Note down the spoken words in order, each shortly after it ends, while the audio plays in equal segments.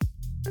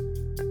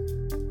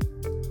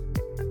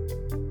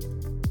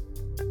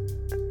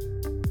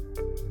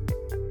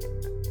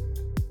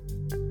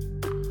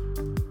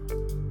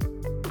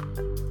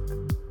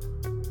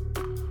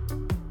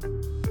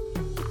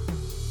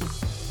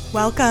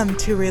Welcome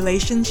to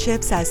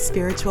Relationships as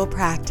Spiritual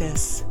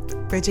Practice,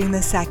 Bridging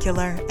the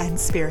Secular and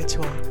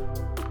Spiritual.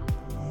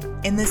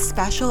 In this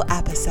special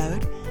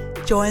episode,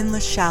 join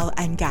LaShelle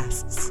and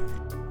guests,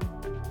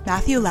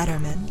 Matthew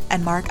Letterman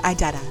and Mark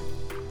Idetta,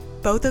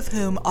 both of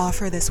whom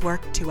offer this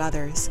work to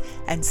others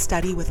and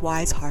study with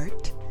wise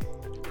heart,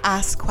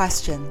 ask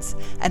questions,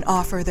 and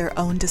offer their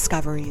own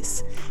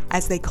discoveries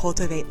as they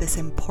cultivate this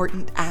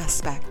important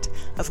aspect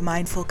of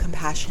mindful,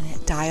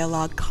 compassionate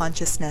dialogue,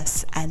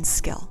 consciousness, and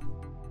skill.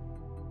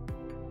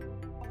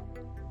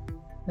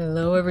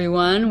 Hello,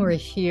 everyone. We're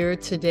here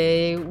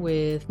today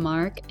with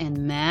Mark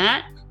and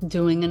Matt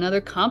doing another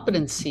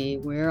competency.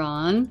 We're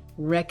on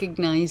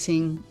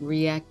recognizing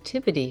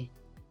reactivity.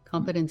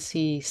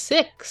 Competency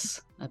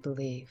 6, I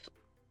believe,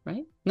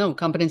 right? No,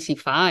 competency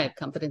 5.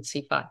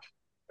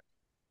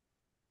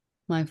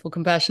 Mindful,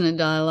 compassionate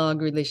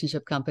dialogue,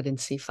 relationship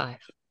competency 5.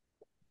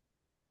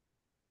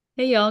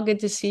 Hey, y'all. Good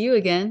to see you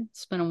again.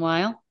 It's been a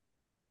while.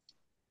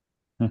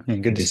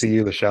 Good to see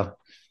you, LaShelle.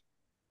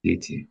 You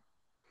too.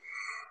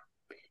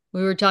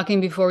 We were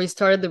talking before we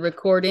started the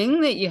recording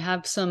that you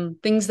have some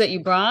things that you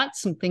brought,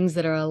 some things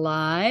that are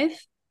alive.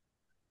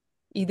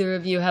 Either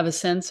of you have a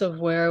sense of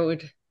where it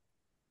would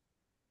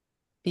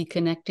be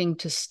connecting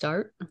to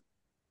start?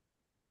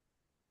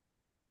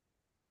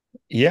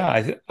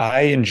 Yeah,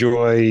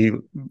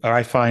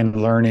 I find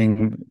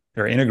learning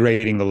or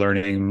integrating the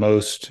learning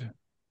most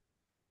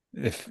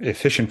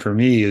efficient for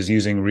me is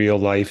using real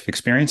life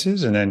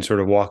experiences and then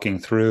sort of walking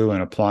through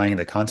and applying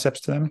the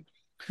concepts to them.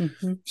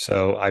 Mm-hmm.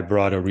 So I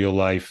brought a real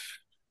life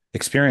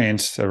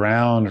experience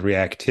around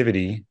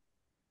reactivity.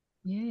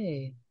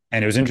 Yay.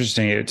 And it was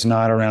interesting. It's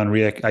not around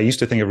I used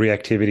to think of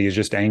reactivity as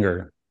just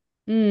anger.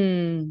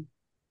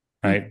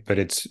 Right. But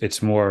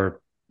it's more,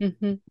 my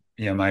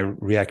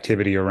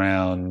reactivity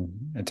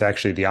around, it's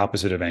actually the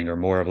opposite of anger,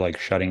 more of like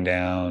shutting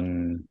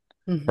down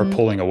or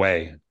pulling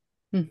away,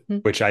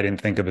 which I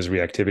didn't think of as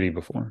reactivity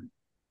before.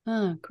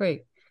 Ah,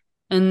 great.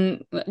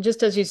 And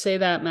just as you say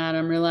that, Matt,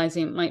 I'm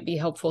realizing it might be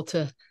helpful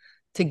to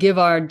give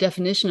our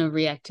definition of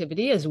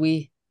reactivity as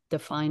we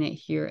define it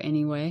here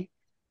anyway,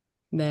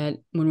 that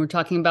when we're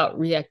talking about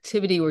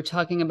reactivity, we're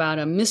talking about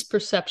a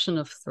misperception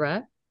of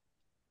threat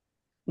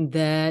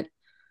that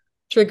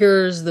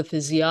triggers the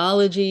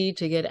physiology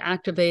to get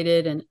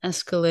activated and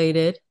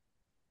escalated,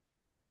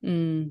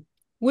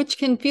 which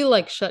can feel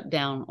like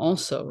shutdown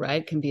also,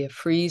 right? It can be a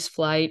freeze,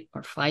 flight,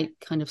 or fight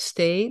kind of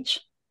stage.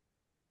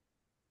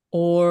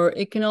 Or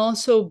it can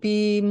also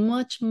be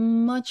much,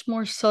 much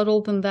more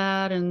subtle than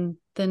that. And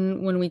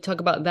then when we talk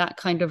about that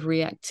kind of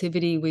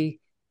reactivity,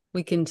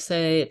 we can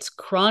say it's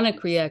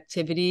chronic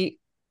reactivity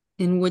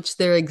in which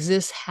there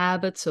exists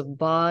habits of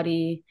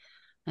body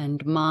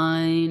and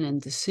mind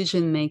and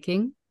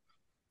decision-making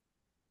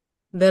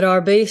that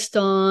are based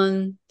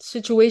on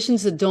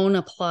situations that don't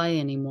apply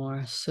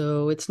anymore.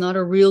 So it's not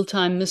a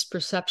real-time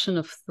misperception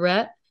of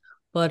threat,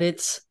 but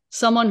it's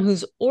someone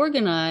who's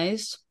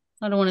organized.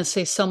 I don't want to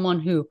say someone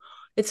who,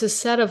 it's a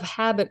set of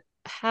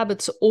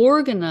habits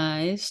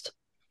organized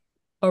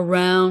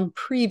around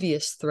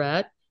previous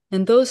threat.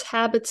 And those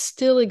habits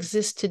still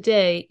exist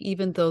today,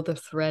 even though the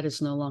threat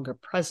is no longer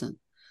present.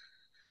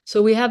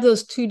 So we have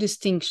those two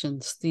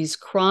distinctions, these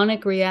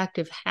chronic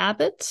reactive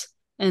habits,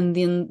 and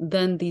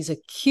then these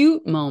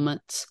acute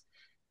moments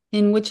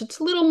in which it's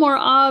a little more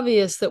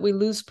obvious that we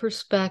lose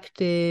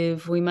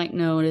perspective. We might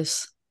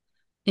notice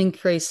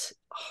increased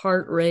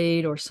heart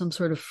rate or some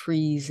sort of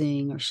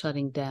freezing or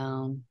shutting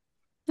down.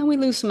 And we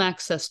lose some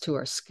access to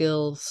our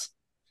skills.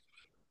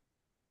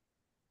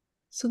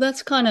 So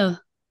that's kind of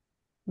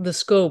the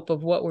scope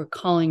of what we're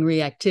calling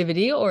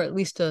reactivity, or at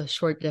least a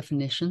short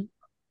definition.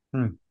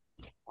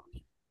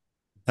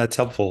 That's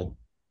helpful.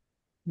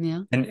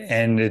 Yeah.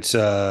 And it's,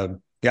 I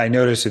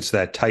notice it's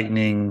that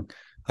tightening.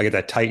 I get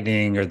that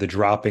tightening or the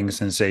dropping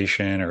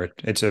sensation, or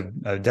it's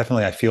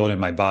definitely, I feel it in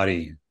my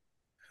body.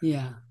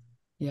 Yeah.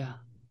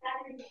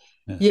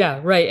 Yeah,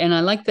 right. And I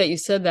like that you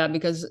said that,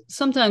 because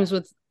sometimes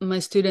with my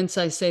students,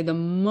 I say the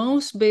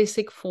most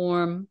basic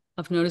form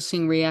of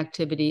noticing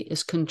reactivity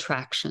is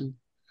contraction.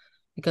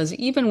 Because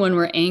even when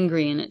we're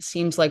angry and it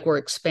seems like we're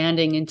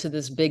expanding into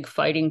this big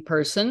fighting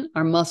person,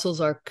 our muscles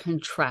are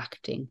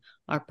contracting.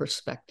 Our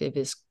perspective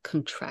is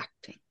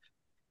contracting.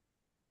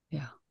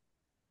 Yeah.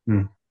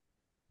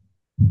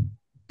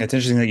 It's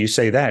interesting that you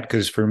say that,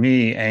 because for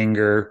me,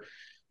 anger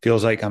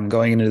feels like I'm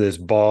going into this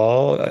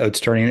ball. It's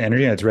turning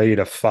energy and it's ready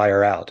to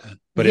fire out.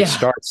 But it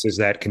starts as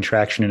that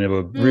contraction into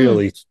a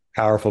really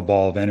powerful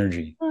ball of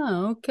energy.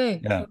 Oh, okay.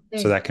 Yeah.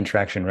 Okay. So that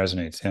contraction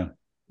resonates. Yeah.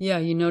 Yeah.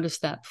 You notice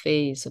that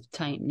phase of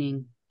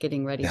tightening,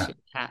 getting ready to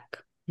attack.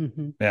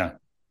 Yeah.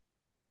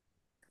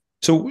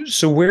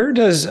 So where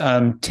does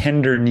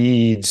tender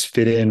needs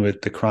fit in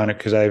with the chronic?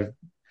 Because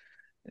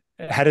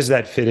how does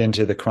that fit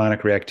into the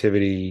chronic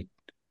reactivity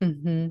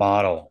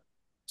model?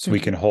 So we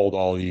can hold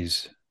all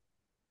these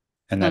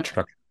and that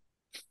structure.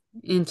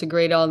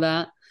 Integrate all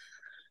that.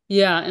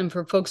 Yeah. And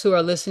for folks who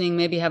are listening,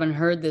 maybe haven't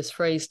heard this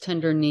phrase,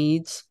 tender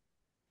needs.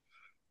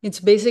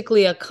 It's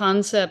basically a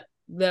concept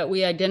that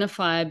we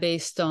identify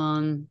based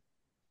on,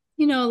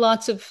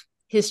 lots of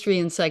history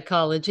and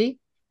psychology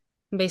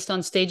based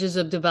on stages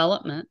of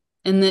development.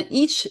 And that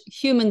each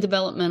human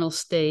developmental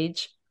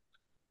stage,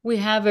 we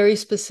have very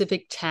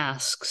specific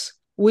tasks,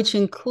 which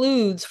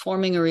includes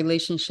forming a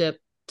relationship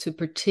to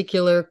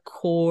particular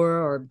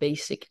core or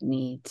basic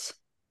needs.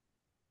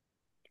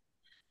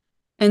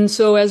 And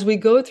so as we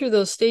go through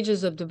those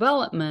stages of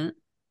development,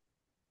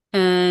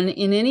 and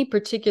in any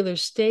particular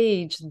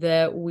stage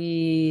that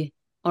we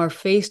are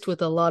faced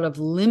with a lot of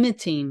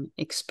limiting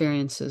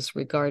experiences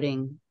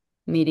regarding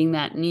meeting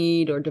that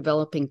need or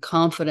developing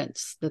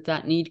confidence that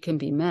that need can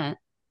be met,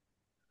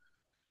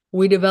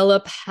 we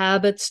develop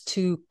habits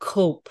to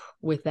cope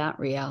with that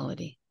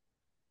reality.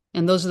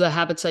 And those are the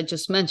habits I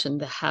just mentioned,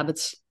 the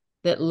habits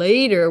that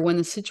later, when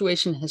the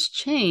situation has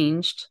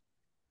changed,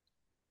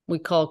 we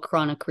call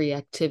chronic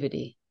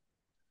reactivity.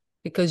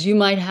 Because you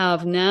might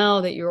have,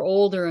 now that you're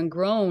older and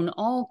grown,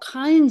 all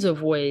kinds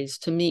of ways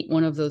to meet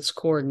one of those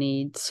core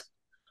needs,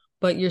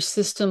 but your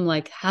system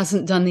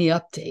hasn't done the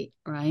update,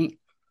 right?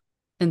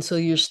 And so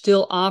you're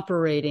still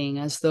operating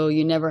as though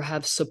you never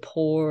have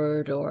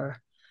support, or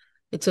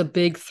it's a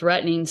big,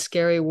 threatening,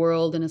 scary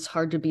world and it's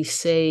hard to be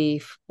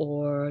safe,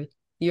 or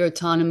your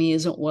autonomy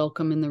isn't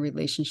welcome in the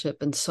relationship,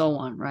 and so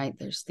on, right?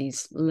 There's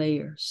these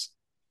layers.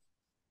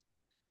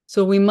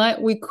 So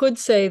we could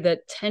say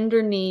that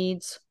tender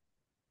needs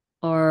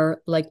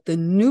are like the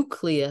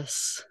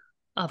nucleus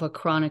of a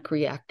chronic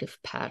reactive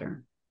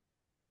pattern.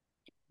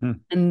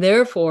 And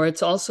therefore,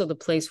 it's also the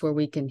place where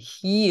we can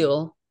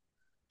heal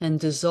and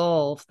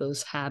dissolve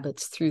those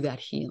habits through that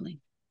healing.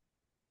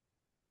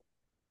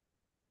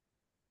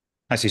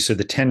 I see. So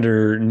the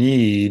tender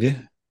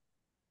need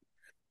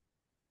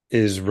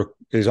is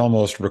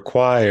almost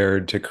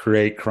required to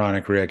create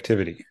chronic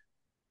reactivity.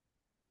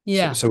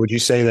 Yeah. So would you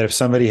say that if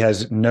somebody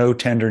has no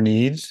tender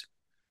needs,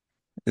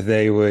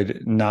 they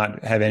would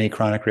not have any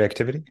chronic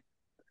reactivity?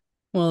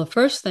 Well, the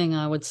first thing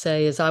I would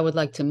say is I would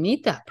like to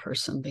meet that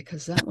person,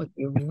 because that would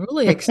be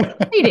really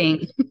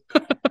exciting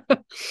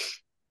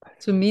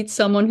to meet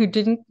someone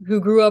who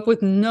grew up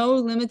with no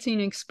limiting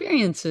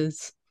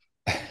experiences.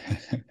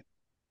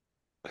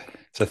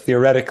 So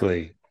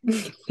theoretically,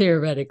 but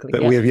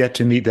yeah. we have yet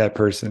to meet that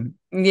person.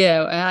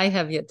 Yeah, I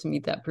have yet to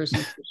meet that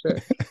person for sure.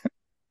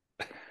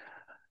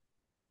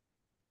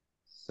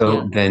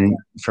 So then,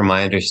 from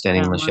my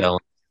understanding, LaShelle,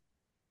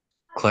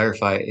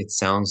 clarify, it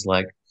sounds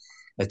like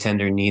a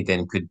tender need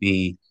then could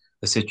be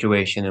a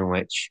situation in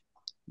which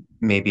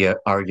maybe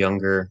our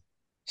younger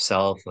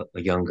self,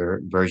 a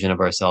younger version of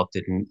ourselves,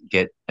 didn't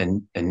get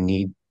a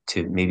need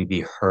to maybe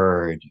be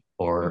heard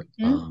or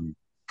to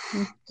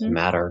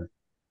matter,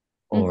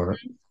 or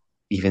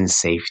even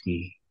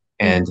safety.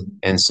 And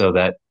so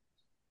that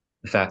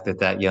the fact that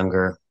that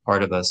younger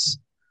part of us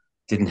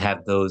didn't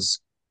have those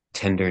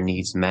tender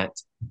needs met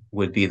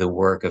would be the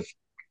work of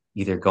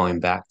either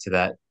going back to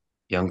that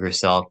younger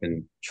self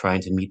and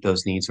trying to meet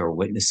those needs, or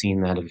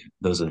witnessing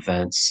those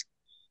events.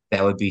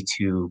 That would be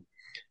to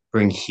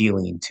bring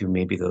healing to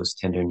maybe those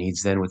tender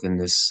needs then within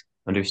this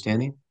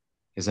understanding.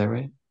 Is that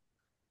right?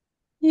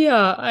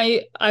 Yeah,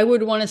 I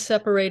would want to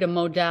separate a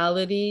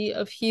modality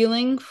of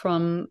healing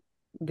from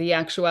the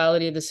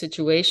actuality of the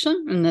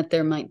situation, and that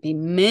there might be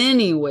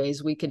many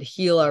ways we could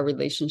heal our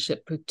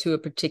relationship to a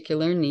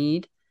particular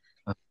need.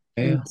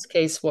 In this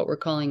case, what we're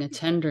calling a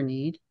tender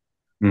need.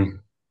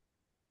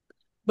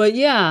 But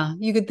yeah,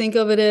 you could think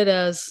of it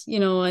as,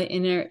 an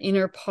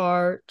inner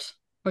part,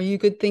 or you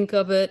could think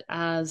of it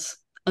as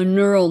a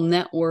neural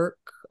network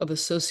of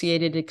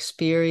associated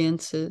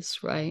experiences,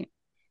 right?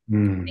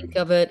 Think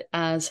of it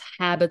as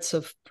habits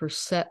of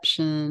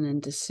perception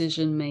and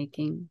decision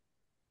making.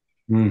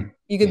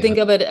 You could think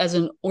of it as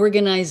an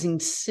organizing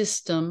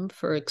system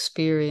for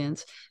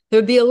experience.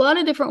 There'd be a lot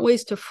of different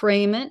ways to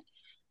frame it.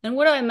 And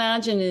what I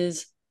imagine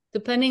is,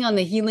 depending on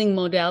the healing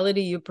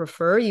modality you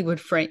prefer, you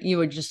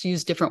would just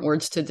use different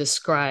words to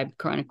describe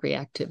chronic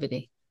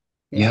reactivity.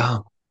 Yeah.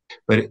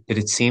 But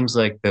it seems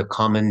like the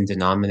common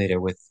denominator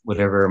with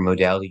whatever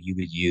modality you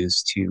would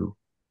use to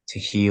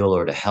heal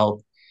or to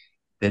help,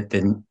 that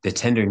the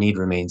tender need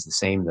remains the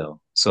same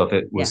though. So if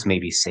it was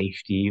maybe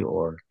safety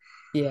or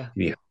okay,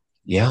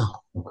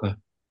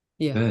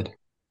 good.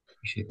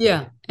 Appreciate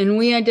that. And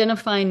we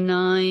identify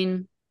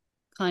 9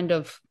 kind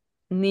of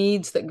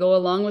needs that go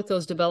along with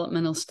those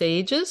developmental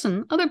stages,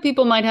 and other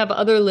people might have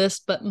other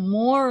lists, but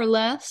more or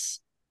less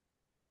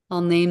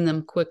I'll name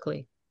them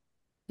quickly.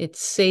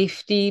 It's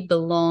safety,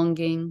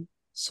 belonging,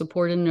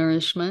 support and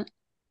nourishment,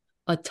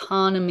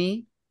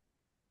 autonomy,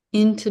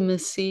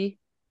 intimacy,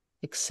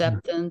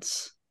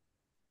 acceptance,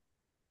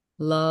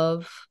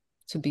 love,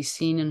 to be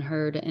seen and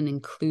heard, and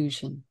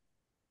inclusion.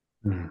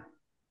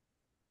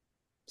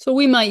 So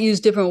we might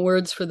use different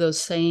words for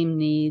those same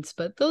needs,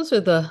 but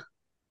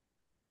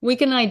we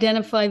can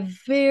identify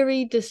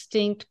very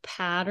distinct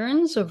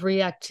patterns of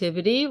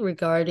reactivity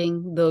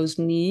regarding those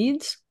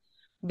needs,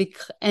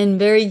 and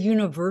very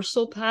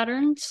universal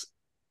patterns,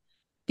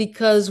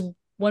 because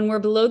when we're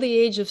below the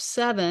age of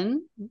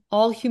 7,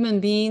 all human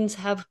beings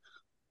have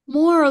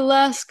more or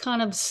less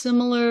kind of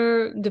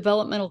similar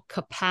developmental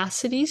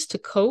capacities to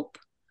cope.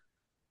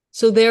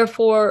 So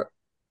therefore,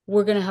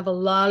 we're going to have a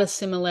lot of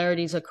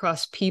similarities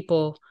across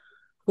people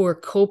who are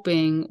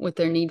coping with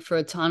their need for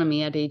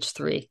autonomy at age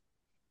 3.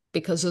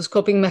 Because those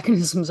coping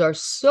mechanisms are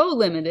so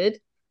limited,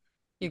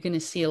 you're going to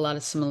see a lot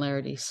of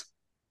similarities.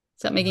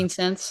 Is that making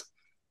sense?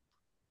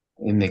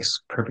 It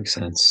makes perfect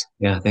sense.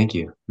 Yeah, thank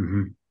you.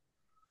 Mm-hmm.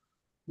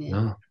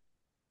 Yeah.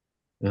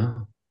 Yeah.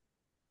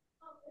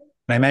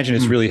 I imagine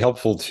it's really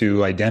helpful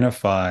to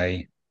identify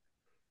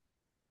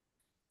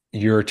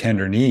your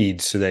tender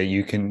needs so that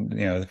you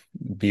can,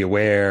 be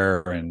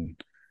aware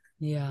and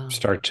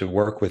start to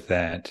work with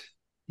that.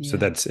 So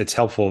it's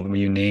helpful when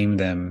you name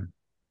them,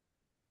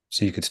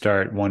 so you could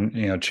start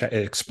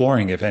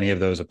exploring if any of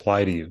those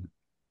apply to you.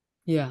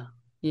 Yeah,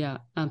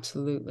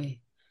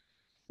 absolutely.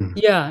 Mm-hmm.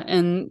 Yeah,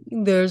 and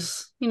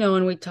there's,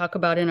 when we talk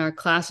about in our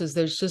classes,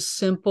 there's just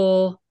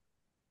simple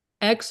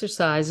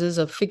exercises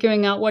of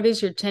figuring out what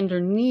is your tender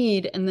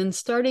need and then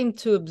starting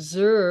to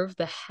observe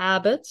the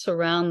habits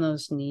around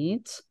those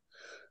needs.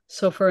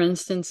 So for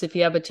instance, if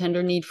you have a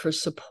tender need for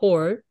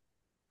support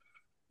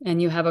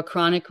and you have a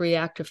chronic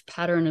reactive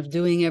pattern of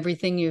doing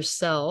everything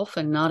yourself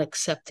and not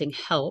accepting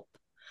help,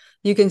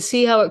 you can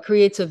see how it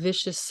creates a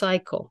vicious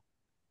cycle,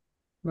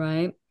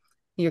 right?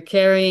 You're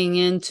carrying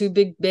in 2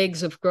 big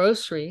bags of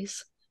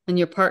groceries and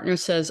your partner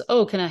says,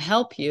 "Oh, can I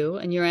help you?"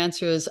 And your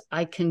answer is,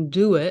 "I can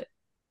do it,"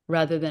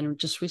 rather than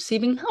just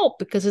receiving help,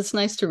 because it's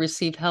nice to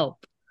receive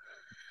help.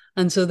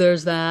 And so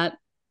there's that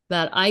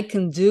I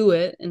can do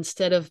it,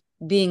 instead of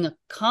being a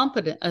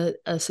competent,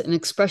 an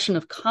expression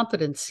of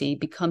competency,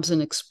 becomes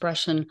an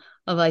expression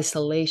of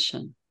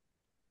isolation,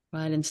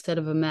 right? Instead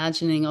of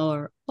imagining,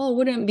 oh,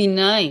 wouldn't it be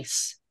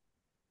nice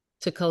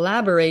to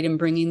collaborate in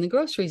bringing the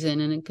groceries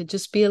in, and it could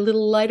just be a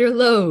little lighter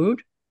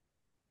load,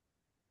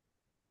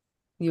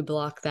 you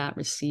block that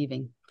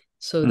receiving.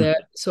 So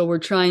we're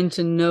trying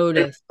to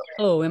notice,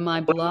 oh, am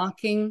I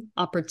blocking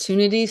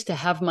opportunities to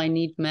have my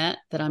need met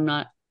that I'm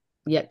not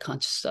yet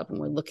conscious of? And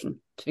we're looking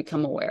to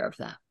become aware of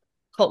that.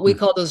 We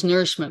call those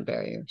nourishment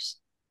barriers.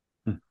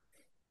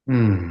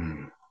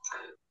 LaShelle,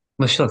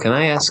 can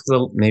I ask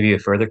maybe a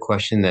further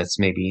question that's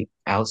maybe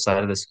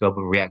outside of the scope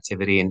of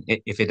reactivity? And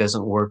if it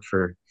doesn't work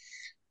for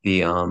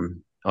the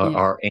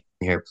our aim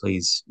here,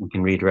 please, we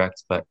can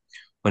redirect. But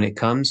when it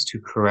comes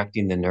to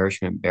correcting the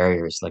nourishment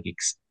barriers, like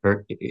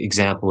for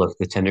example, if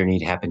the tender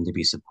need happened to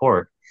be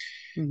support,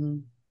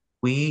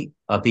 we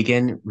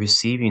begin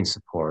receiving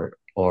support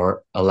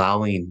or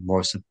allowing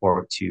more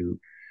support to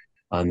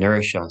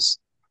nourish us.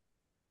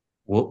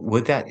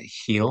 Would that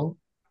heal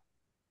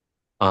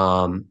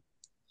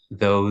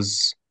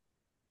those?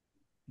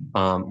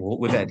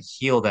 Would that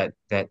heal that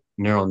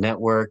neural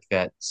network,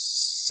 that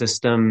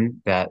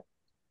system, that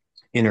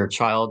inner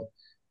child,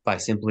 by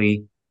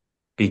simply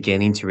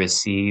beginning to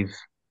receive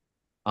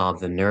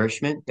the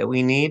nourishment that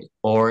we need?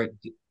 Or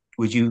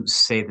would you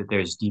say that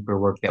there's deeper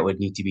work that would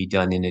need to be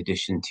done in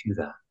addition to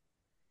that?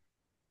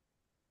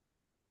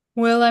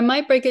 Well, I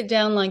might break it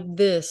down like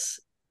this,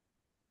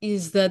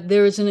 is that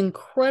there is an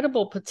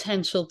incredible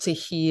potential to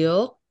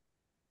heal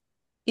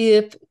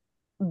if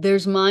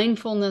there's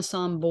mindfulness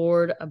on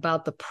board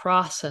about the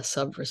process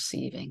of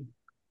receiving.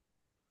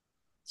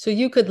 So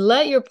you could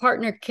let your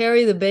partner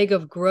carry the bag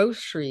of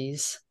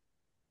groceries,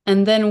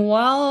 and then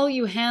while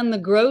you hand the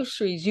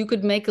groceries, you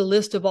could make a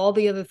list of all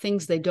the other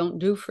things they don't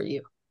do for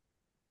you.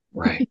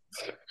 Right.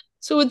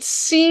 So it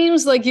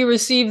seems like you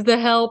received the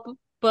help,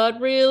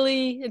 but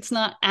really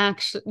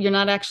you're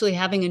not actually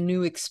having a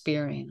new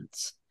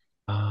experience.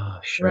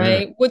 Sure.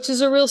 Right? Which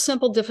is a real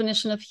simple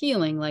definition of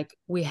healing. Like,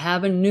 we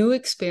have a new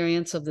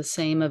experience of the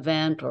same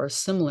event or a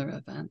similar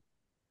event.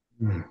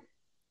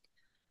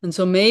 And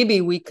so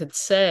maybe we could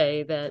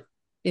say that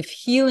if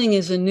healing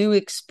is a new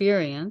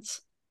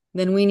experience,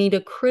 then we need a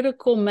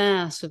critical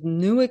mass of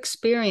new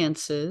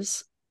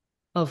experiences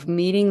of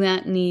meeting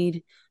that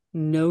need,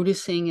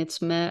 noticing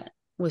it's met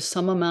with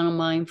some amount of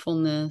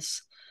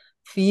mindfulness,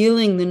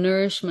 feeling the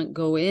nourishment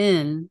go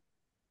in,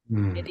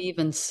 and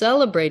even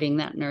celebrating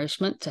that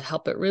nourishment to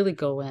help it really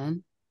go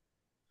in,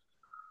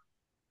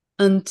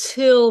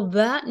 until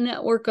that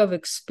network of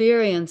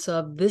experience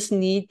of this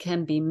need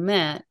can be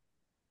met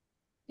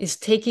is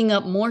taking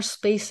up more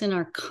space in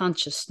our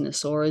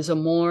consciousness, or is a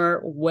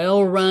more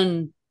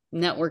well-run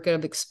network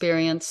of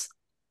experience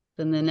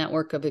than the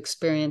network of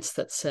experience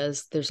that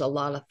says there's a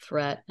lot of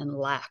threat and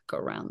lack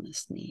around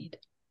this need.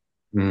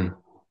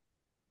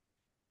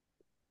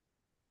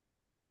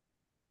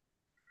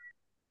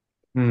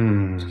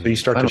 So you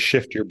start to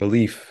shift your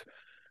belief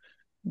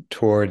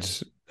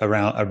towards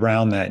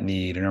around that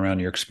need and around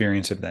your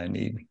experience of that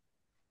need.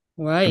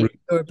 Right.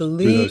 Your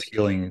belief, through those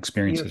healing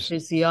experiences. Your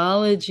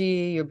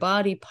physiology, your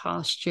body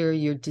posture,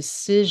 your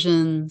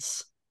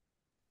decisions,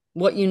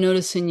 what you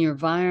notice in your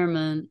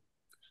environment,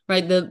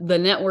 right? The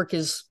network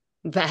is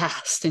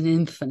vast and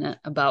infinite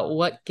about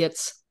what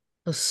gets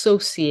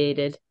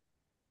associated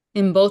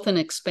in both an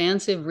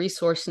expansive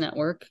resource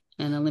network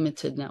and a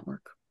limited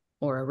network,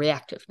 or a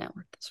reactive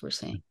network, as we're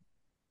saying.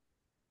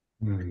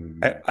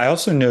 I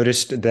also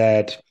noticed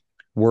that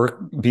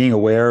being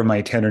aware of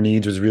my tender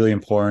needs was really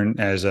important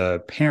as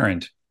a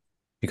parent,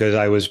 because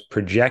I was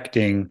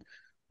projecting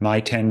my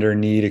tender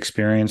need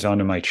experience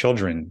onto my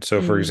children.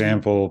 So, for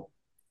example,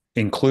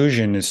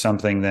 inclusion is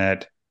something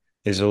that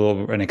is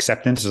an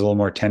acceptance is a little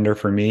more tender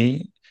for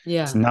me.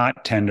 Yeah. It's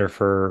not tender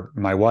for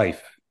my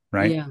wife,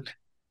 right? Yeah.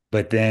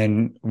 But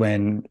then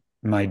when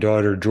my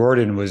daughter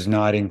Jordan was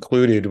not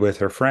included with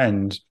her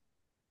friends,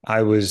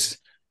 I was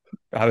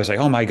like,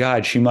 oh my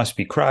God, she must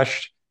be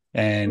crushed.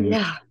 And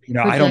Yeah.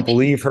 I don't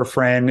believe her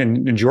friend.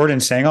 And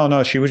Jordan's saying, oh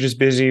no, she was just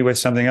busy with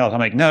something else. I'm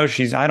like, no,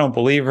 I don't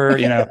believe her,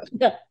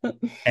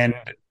 And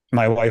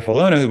my wife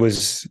Alona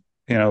was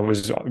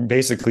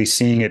basically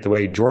seeing it the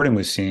way Jordan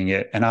was seeing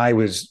it. And I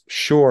was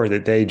sure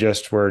that they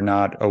just were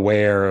not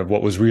aware of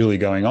what was really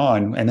going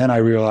on. And then I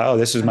realized, oh,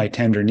 this is my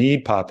tender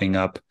need popping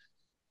up.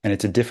 And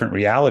it's a different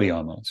reality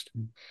almost.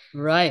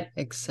 Right,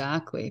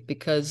 exactly.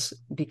 Because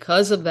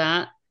of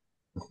that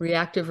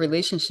reactive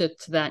relationship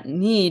to that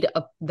need,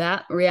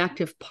 that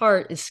reactive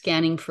part is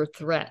scanning for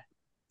threat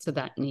to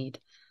that need.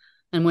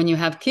 And when you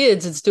have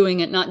kids, it's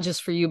doing it not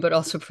just for you, but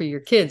also for your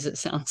kids, it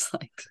sounds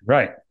like.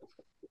 Right.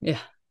 Yeah.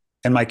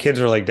 And my kids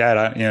are like,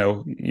 Dad,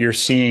 you're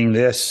seeing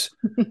this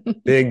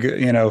big,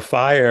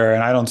 fire,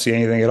 and I don't see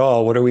anything at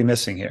all. What are we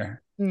missing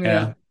here?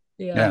 Yeah.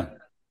 Yeah.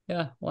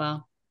 Yeah.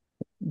 Wow.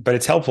 But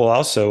it's helpful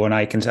also when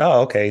I can say,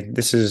 oh, okay,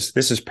 this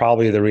is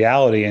probably the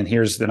reality, and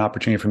here's an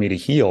opportunity for me to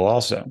heal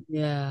also.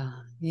 Yeah.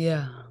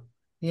 Yeah.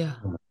 Yeah.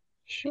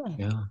 Yeah.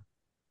 Yeah.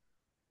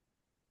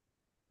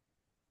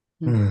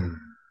 Hmm.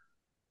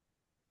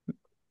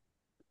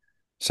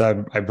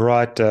 So I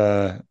brought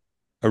a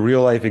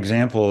real life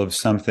example of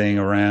something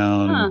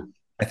around,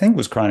 I think it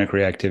was chronic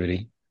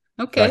reactivity.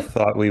 Okay. I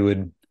thought we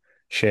would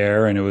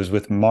share, and it was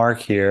with Mark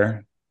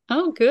here.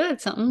 Oh,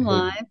 good. Something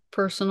live,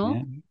 personal.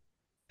 Yeah.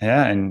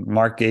 Yeah, and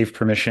Mark gave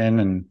permission,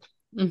 and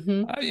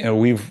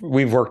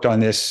we've worked on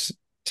this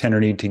tender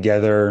need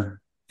together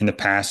in the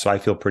past, so I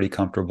feel pretty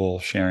comfortable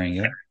sharing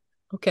it.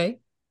 Okay.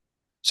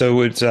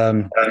 So it's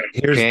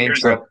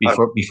here's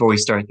before we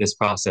start this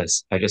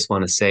process. I just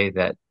want to say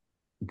that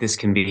this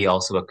can be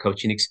also a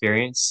coaching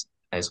experience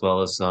as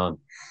well as an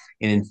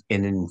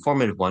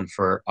informative one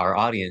for our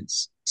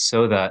audience,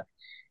 so that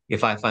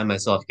if I find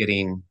myself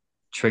getting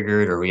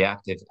triggered or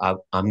reactive,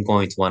 I'm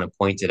going to want to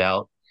point it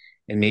out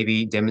and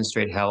maybe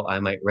demonstrate how I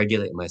might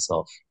regulate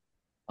myself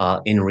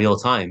in real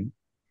time,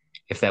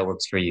 if that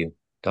works for you,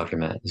 Dr.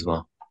 Matt, as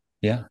well.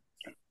 Yeah.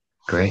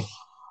 Great.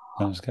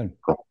 Sounds good.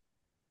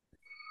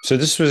 So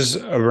this was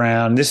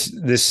around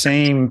this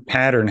same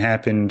pattern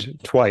happened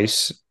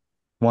twice,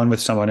 one with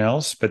someone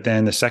else, but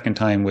then the second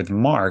time with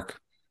Mark.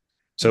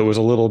 So it was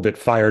a little bit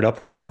fired up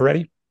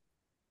already,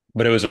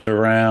 but it was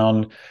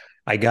around,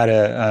 I got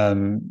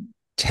a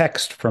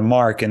text from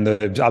Mark, and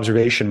the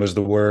observation was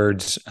the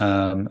words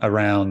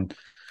around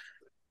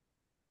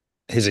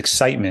his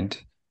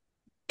excitement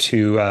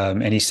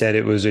and he said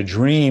it was a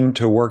dream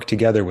to work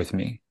together with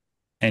me.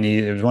 And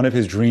it was one of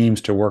his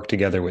dreams to work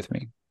together with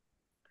me.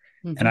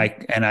 And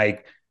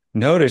I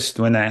noticed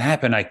when that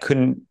happened, I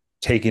couldn't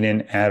take it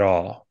in at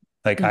all.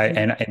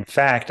 And in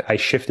fact, I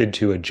shifted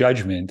to a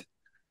judgment.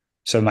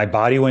 So my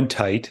body went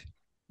tight.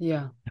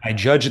 Yeah. I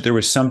judged that there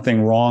was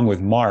something wrong with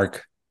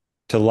Mark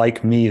to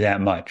like me that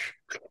much.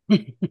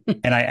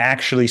 And I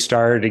actually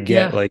started to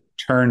get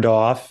turned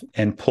off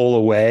and pull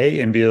away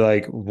and be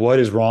like, what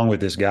is wrong with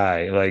this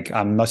guy? Like,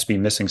 I must be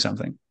missing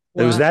something.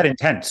 Wow. It was that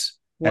intense.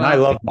 Wow. And I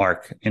love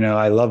Mark,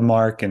 I love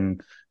Mark.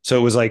 And so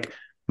it was like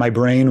my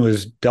brain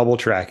was double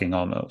tracking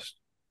almost.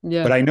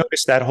 Yeah. But I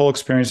noticed that whole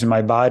experience in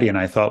my body, and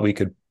I thought we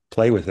could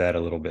play with that a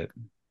little bit.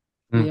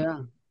 Yeah.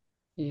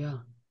 Yeah.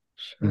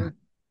 Sure.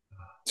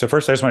 So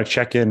first, I just want to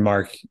check in,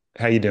 Mark.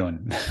 How you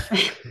doing?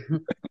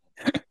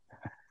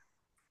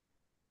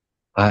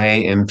 I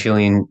am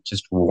feeling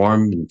just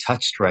warm and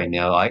touched right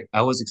now.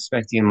 I was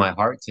expecting my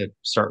heart to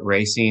start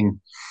racing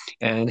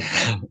and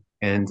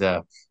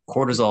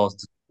cortisol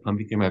to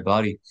pumping through my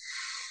body.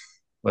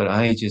 But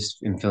I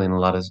just am feeling a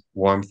lot of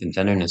warmth and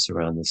tenderness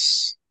around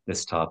this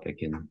topic,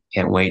 and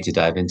can't wait to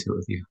dive into it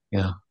with you.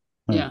 Yeah.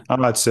 Yeah.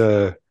 That's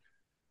a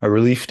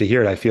relief to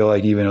hear it. I feel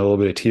like even a little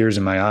bit of tears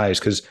in my eyes,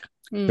 because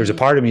there's a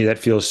part of me that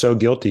feels so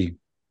guilty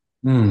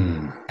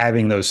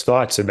having those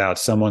thoughts about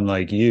someone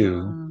like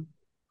you.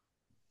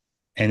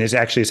 And this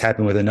actually has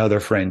happened with another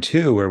friend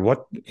too,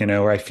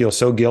 where I feel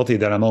so guilty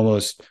that I'm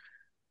almost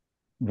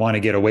want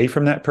to get away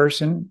from that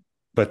person,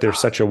 but they're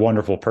such a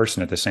wonderful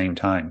person at the same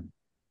time.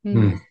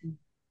 Yeah.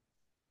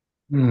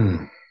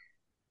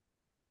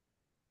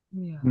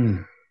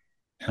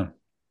 Yeah.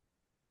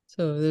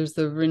 So there's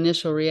the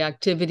initial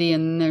reactivity,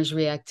 and then there's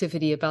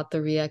reactivity about the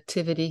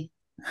reactivity.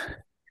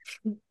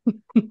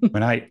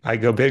 When I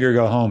go big or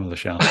go home,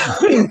 LaShelle.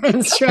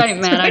 That's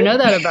right, man. I know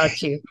that about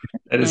you.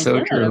 That is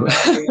so true.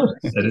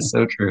 That is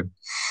so true.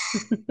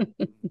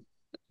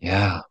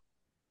 Yeah.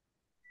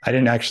 I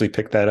didn't actually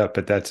pick that up,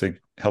 but that's a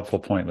helpful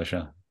point,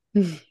 LaShelle.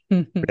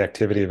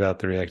 Reactivity about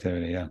the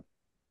reactivity. Yeah.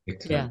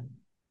 Yeah.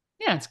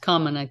 Yeah. It's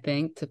common, I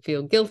think, to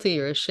feel guilty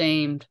or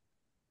ashamed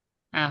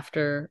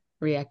after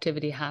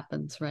reactivity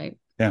happens, right?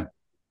 Yeah.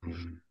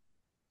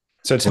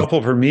 So it's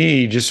helpful for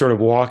me just sort of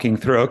walking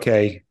through,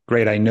 okay,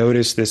 great. I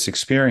noticed this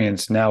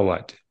experience. Now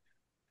what?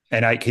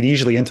 And I could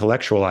easily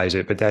intellectualize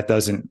it, but that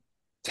doesn't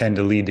tend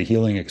to lead to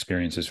healing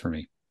experiences for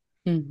me.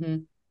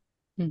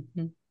 Mm-hmm.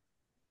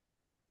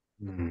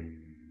 Mm-hmm.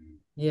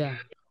 Yeah.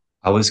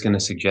 I was going to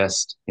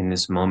suggest in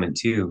this moment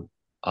too,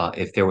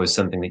 if there was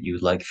something that you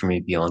would like for me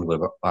beyond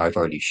what I've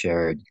already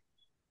shared,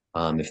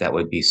 if that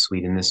would be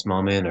sweet in this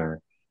moment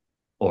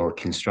or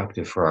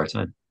constructive for our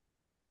time.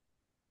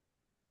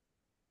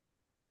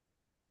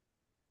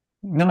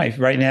 No,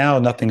 right now,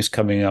 nothing's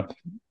coming up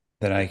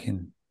that I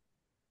can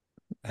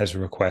as a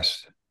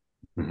request.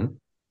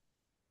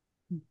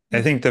 Mm-hmm.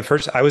 I think the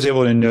first I was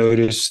able to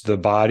notice the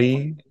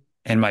body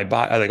and my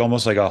body, like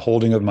almost like a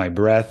holding of my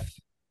breath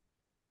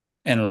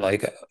and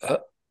like,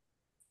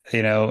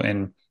 you know,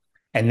 and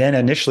then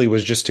initially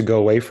was just to go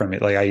away from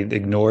it. Like I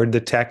ignored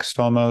the text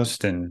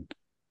almost and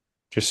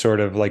just sort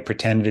of like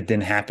pretended it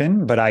didn't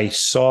happen. But I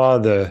saw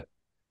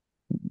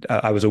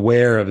I was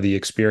aware of the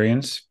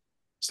experience.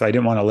 So I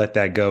didn't want to let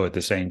that go at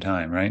the same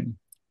time. Right.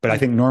 But I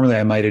think normally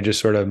I might have just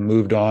sort of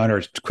moved on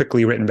or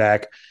quickly written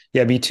back.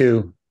 Yeah, me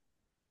too.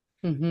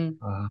 Mm-hmm.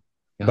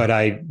 Yeah. But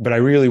I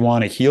really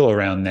want to heal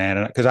around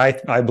that because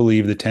I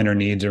believe the tender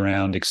needs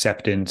around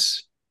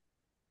acceptance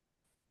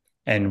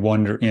and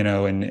wonder, you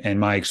know, and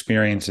my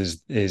experience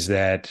is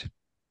that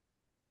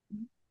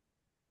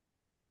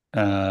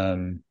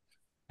um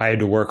I had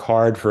to work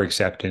hard for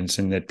acceptance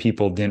and that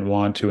people didn't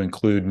want to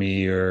include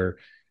me or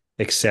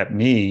accept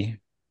me,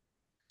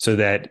 so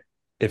that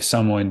if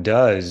someone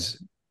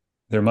does,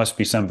 there must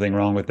be something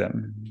wrong with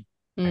them.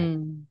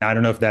 Mm. I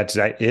don't know if that's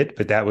it,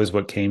 but that was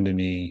what came to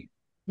me.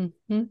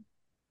 Mm-hmm.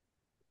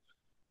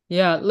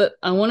 Yeah, look,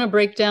 I want to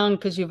break down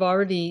because you've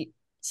already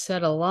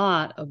said a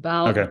lot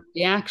about Okay.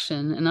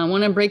 reaction, and I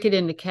want to break it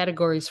into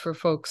categories for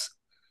folks.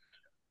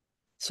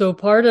 So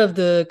part of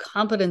the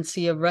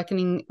competency of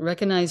recognizing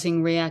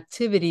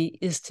reactivity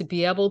is to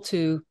be able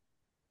to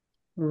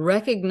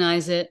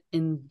recognize it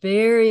in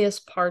various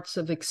parts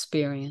of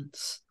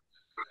experience.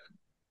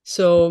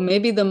 So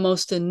maybe the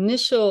most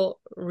initial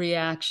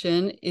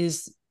reaction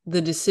is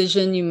the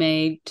decision you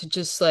made to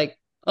just like,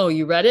 oh,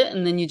 you read it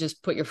and then you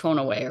just put your phone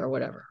away or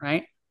whatever,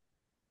 right?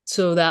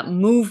 So that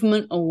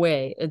movement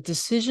away, a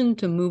decision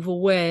to move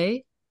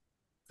away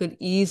could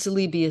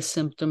easily be a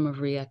symptom of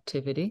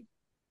reactivity.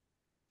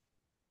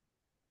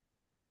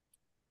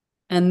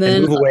 And And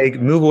then,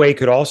 move away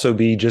could also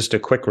be just a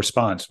quick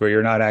response where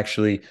you're not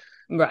actually, it's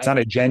right, not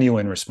a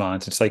genuine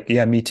response. It's like,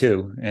 yeah, me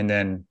too. And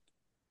then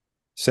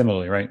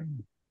similarly, right?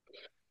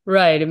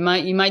 right.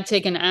 You might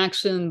take an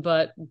action,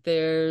 but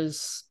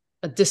there's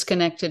a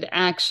disconnected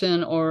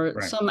action or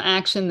Right. some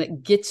action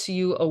that gets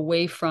you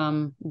away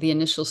from the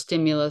initial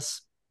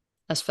stimulus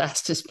as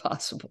fast as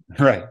possible.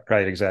 Right.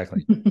 Right.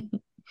 Exactly.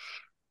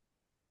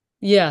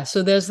 Yeah,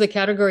 so there's the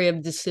category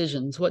of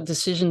decisions. What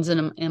decisions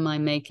am I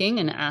making,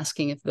 and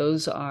asking if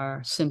those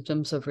are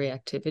symptoms of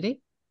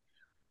reactivity.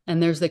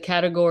 And there's the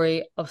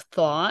category of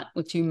thought,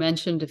 which you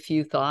mentioned a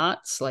few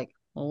thoughts like,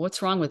 well,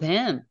 what's wrong with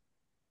him?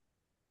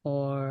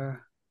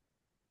 Or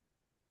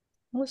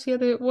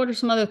what are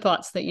some other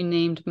thoughts that you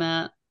named,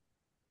 Matt?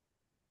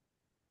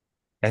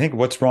 I think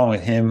what's wrong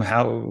with him?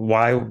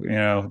 Why, you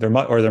know, there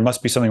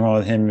must be something wrong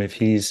with him if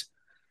he's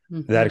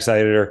that Mm-hmm.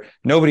 excited, or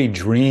nobody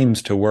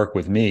dreams to work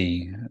with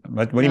me.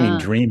 What do you mean Ah,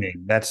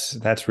 dreaming?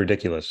 That's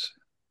ridiculous.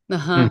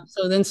 Hmm.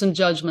 so then some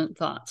judgment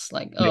thoughts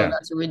like, oh, Yeah.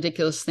 that's a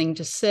ridiculous thing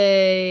to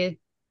say.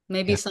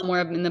 Maybe Yeah.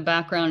 somewhere in the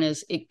background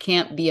is it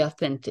can't be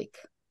authentic.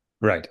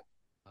 Right.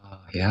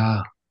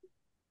 Yeah.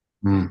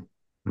 Mm.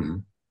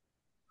 Mm.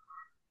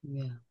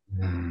 Yeah.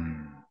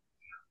 Mm.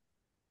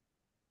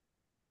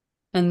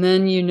 And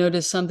then you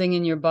notice something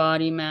in your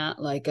body, Matt,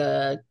 like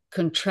a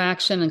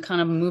contraction and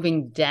kind of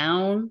moving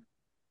down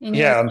in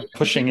your Yeah, I'm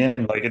pushing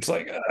energy. in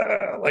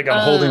like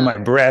I'm holding my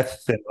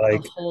breath and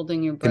like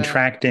Holding your breath.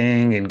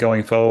 contracting and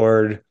going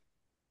forward.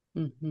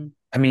 Mm-hmm.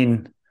 I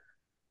mean,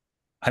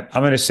 I'm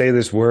going to say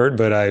this word,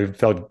 but I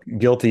felt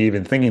guilty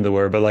even thinking the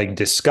word, but like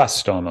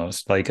disgust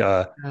almost,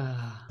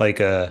 Ah, like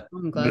a,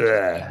 I'm glad you said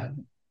bleh. that.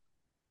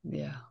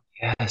 Yeah.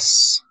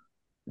 Yes.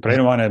 But I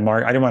didn't want to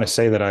I didn't want to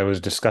say that I was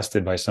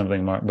disgusted by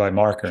something by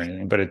Mark or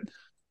anything, but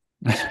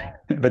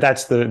but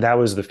that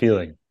was the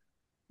feeling.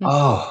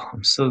 Oh,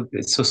 it's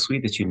so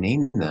sweet that you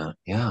named that.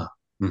 Yeah.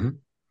 Hmm.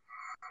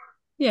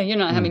 Yeah, you're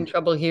not having Mm.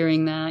 trouble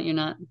hearing that. You're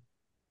not.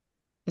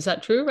 Is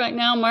that true right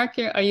now, Mark?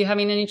 Are you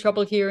having any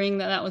trouble hearing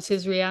that that was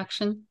his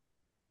reaction?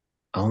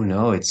 Oh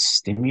no, it's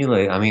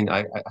stimulating. I mean,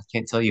 I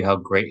can't tell you how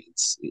great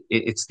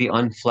it's the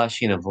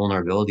unfleshing of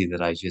vulnerability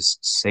that I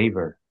just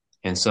savor.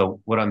 And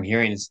so what I'm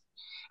hearing is,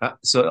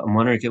 so I'm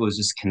wondering if it was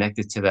just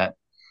connected to that.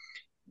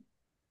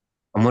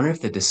 I'm wondering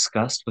if the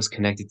disgust was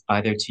connected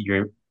either to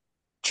your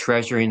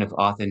treasuring of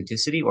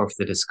authenticity, or if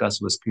the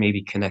disgust was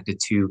maybe connected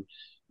to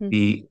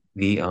Mm.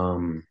 the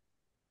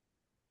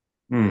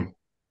hmm,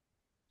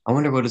 I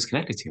wonder what it's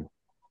connected to.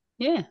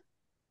 Yeah.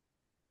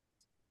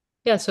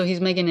 Yeah. So he's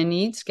making a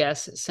needs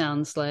guess, it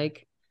sounds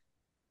like.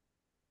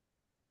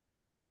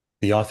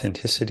 The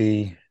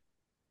authenticity.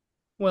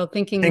 Well,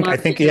 thinking I much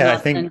think, isn't yeah, I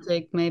think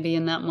authentic maybe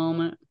in that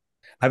moment.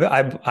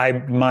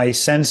 my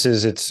sense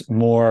is it's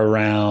more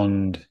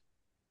around.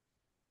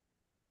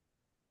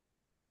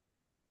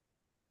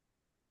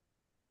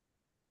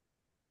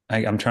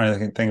 I'm trying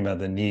to think about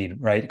the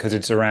need, right? Because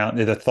it's around,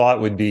 the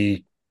thought would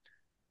be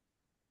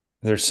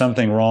there's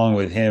something wrong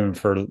with him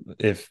for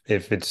if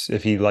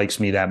he likes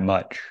me that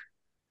much.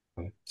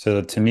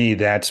 So to me,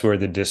 that's where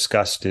the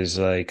disgust is.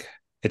 Like,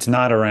 it's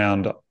not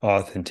around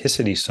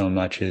authenticity so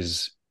much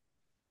as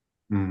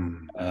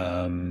Mm.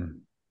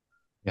 um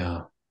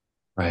Yeah.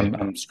 Right.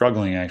 I'm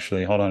struggling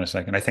actually. Hold on a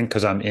second. I think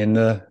because I'm in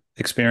the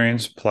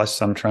experience,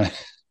 plus I'm trying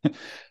I'm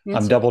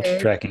It's double okay.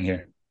 tracking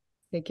here.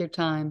 Take your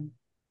time.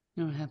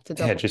 You don't have to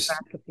Yeah, double just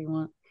track if you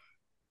want.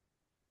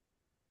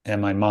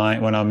 and my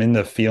mind when I'm in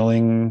the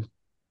feeling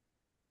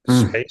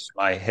Mm. space,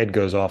 my head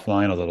goes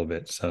offline a little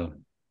bit. So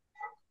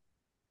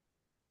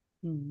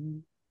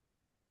Mhm.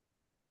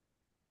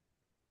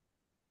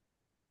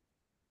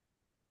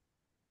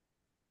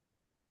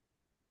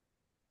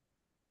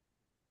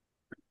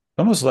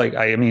 almost like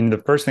I mean, the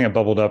first thing that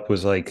bubbled up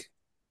was like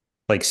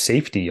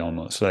safety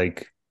almost Hmm.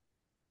 Like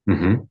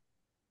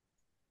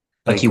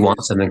like you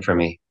want something from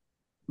me.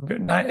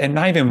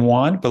 not even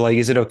want, but like,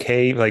 is it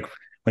okay? Like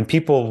when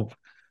people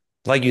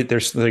like you,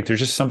 there's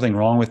just something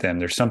wrong with them.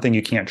 There's something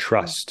you can't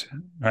trust,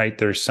 right?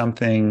 There's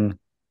something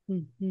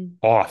Mhm.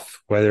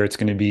 off, whether it's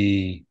going to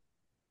be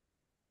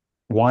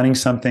wanting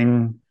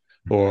something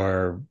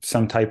or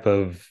some type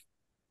of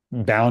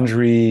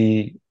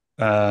boundary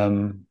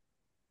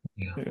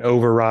Yeah.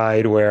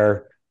 override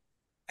where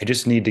I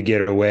just need to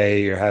get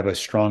away or have a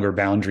stronger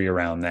boundary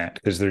around that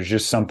because there's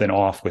just something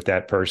off with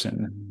that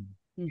person.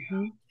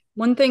 Mhm.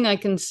 One thing I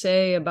can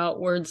say about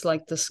words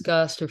like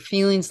disgust or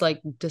feelings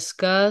like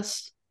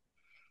disgust,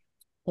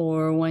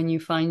 or when you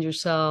find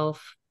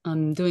yourself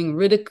doing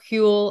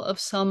ridicule of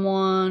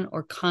someone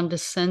or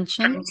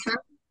condescension,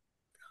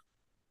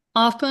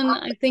 often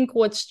I think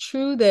what's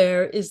true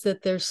there is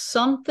that there's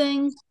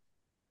something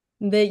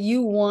that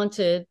you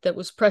wanted that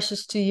was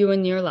precious to you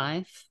in your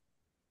life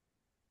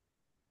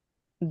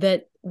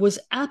that was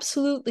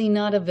absolutely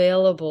not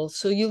available.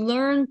 So you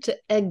learn to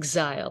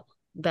exile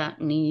that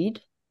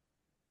need.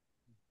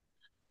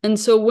 And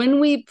so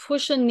when we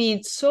push a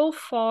need so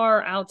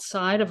far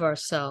outside of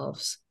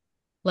ourselves,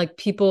 like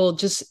people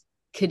just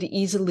could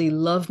easily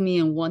love me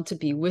and want to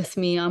be with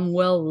me, I'm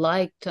well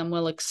liked, I'm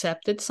well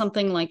accepted,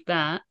 something like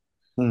that.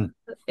 Hmm.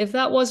 If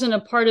that wasn't a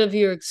part of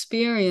your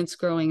experience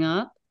growing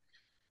up,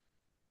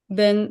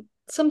 then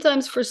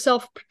sometimes for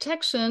self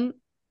protection,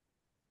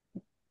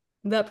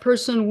 that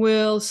person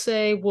will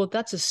say, well,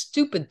 that's a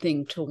stupid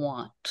thing to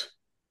want.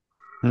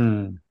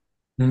 Hmm.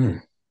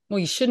 Mm. Well,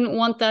 you shouldn't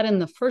want that in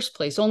the first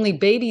place. Only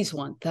babies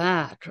want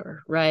that,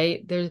 or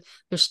right? There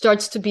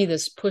starts to be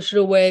this push it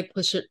away,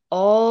 push it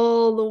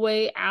all the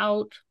way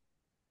out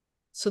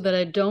so that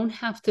I don't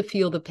have to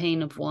feel the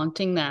pain of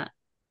wanting that.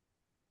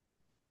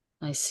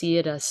 I see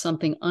it as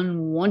something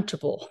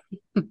unwantable,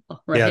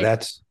 Yeah,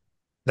 right?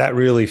 that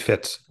really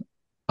fits.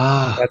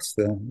 Ah.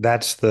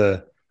 That's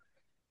the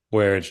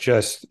where it's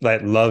just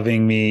that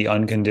loving me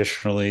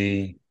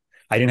unconditionally.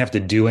 I didn't have to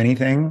do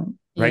anything,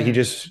 right? He Yeah,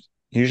 just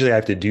usually I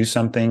have to do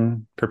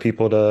something for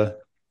people to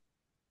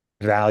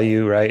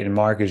value, right? And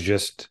Mark is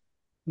just,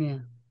 yeah,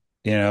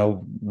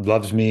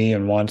 loves me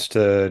and wants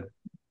to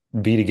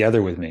be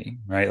together with me,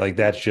 right? Like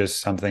that's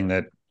just something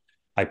that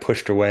I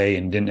pushed away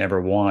and didn't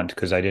ever want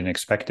because I didn't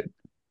expect it.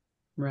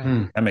 right.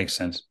 Mm. That makes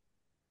sense.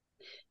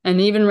 And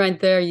even right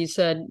there, you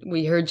said,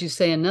 we heard you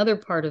say another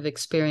part of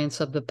experience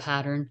of the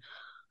pattern.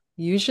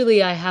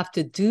 Usually I have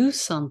to do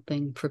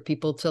something for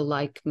people to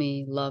like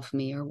me, love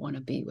me, or want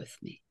to be with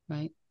me,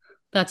 right?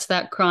 That's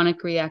that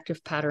chronic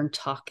reactive pattern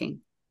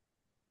talking.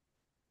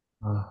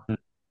 Ah.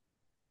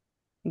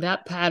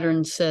 That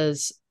pattern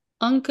says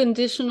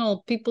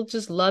unconditional people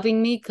just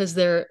loving me because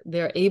they're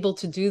able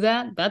to do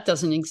that. That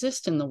doesn't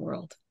exist in the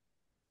world.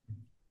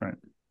 Right.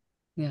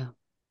 Yeah.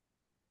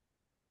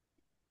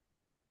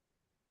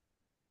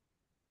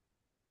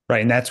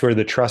 Right. And that's where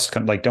the trust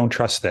comes, like, don't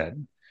trust that.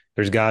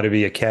 There's got to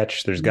be a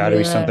catch. There's got to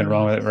be something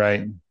wrong with it. Yes.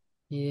 Right.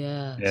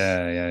 Yes.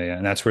 Yeah.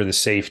 And that's where the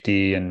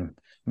safety and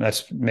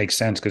that's makes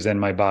sense because then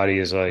my body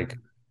is like,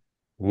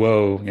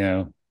 whoa,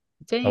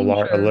 Danger.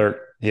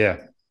 alert. Yeah.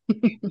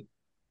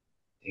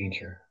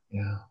 Danger.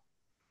 Yeah.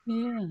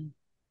 Yeah.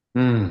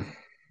 Mm.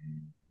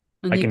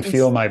 And I you can can,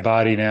 feel my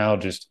body now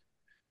just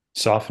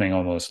softening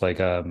almost like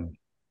it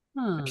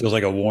huh. feels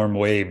like a warm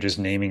wave just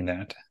naming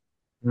that.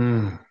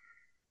 Mm.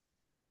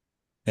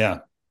 Yeah.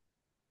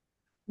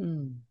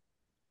 Hmm.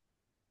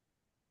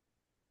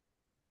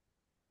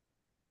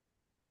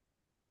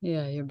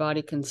 Yeah, your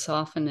body can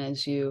soften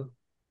as you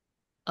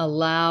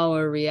allow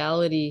a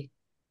reality,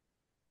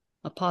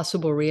 a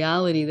possible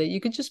reality that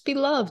you could just be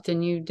loved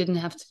and you didn't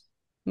have to,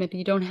 maybe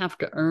you don't have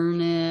to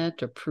earn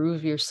it or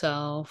prove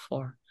yourself,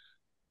 or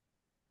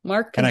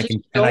Mark And can I just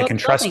can and show I up can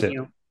trust loving it.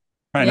 you.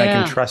 Right. And I can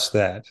Yeah. trust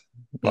that.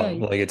 Yeah.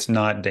 Like it's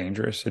not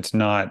dangerous. It's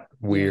not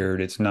Yeah.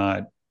 weird. It's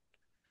not,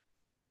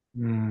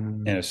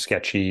 Mm.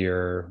 sketchy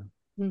or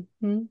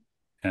Hmm.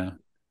 yeah.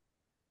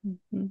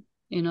 Mm-hmm.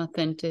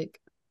 Inauthentic.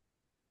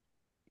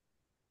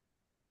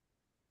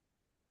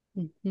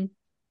 Mm-hmm.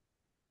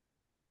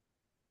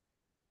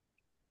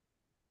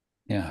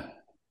 Yeah.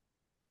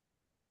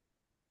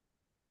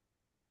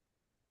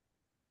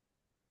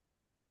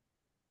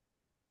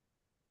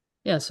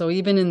 Yeah. So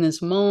even in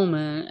this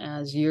moment,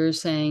 as you're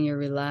saying, you're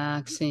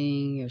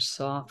relaxing, you're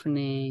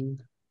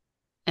softening,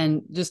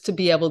 and just to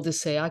be able to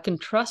say, I can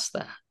trust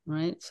that,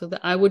 right? So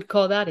that I would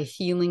call that a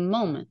healing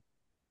moment.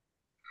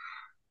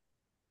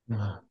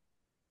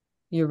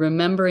 You're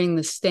remembering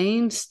the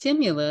same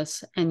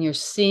stimulus and you're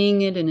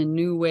seeing it in a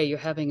new way. You're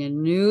having a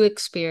new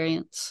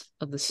experience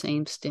of the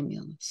same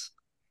stimulus.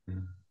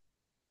 And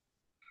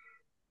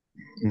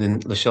then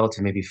LaShelle,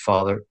 to maybe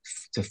follow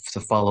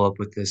up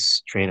with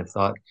this train of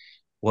thought,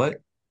 what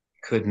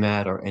could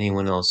Matt or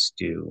anyone else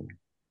do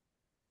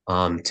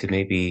to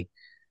maybe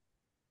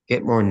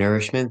get more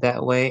nourishment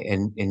that way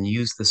and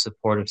use the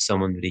support of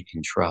someone that he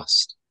can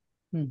trust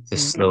to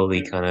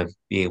slowly kind of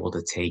be able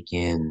to take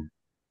in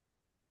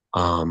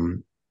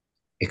um,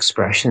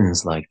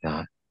 expressions like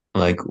that?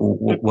 Like,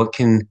 what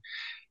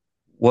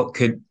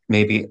could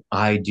maybe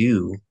I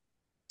do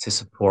to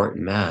support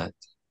Matt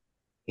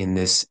in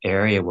this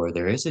area where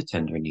there is a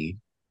tender need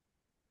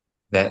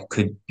that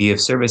could be of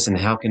service? And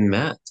how can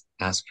Matt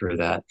ask for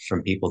that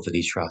from people that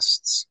he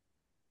trusts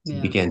to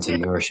begin to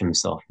nourish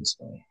himself this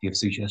way? Do you have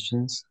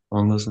suggestions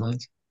along those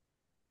lines?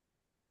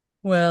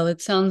 Well,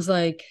 it sounds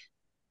like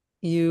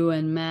you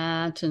and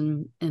Matt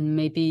and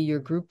maybe your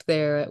group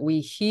there at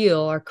We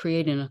Heal are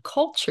creating a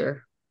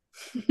culture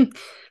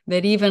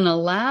that even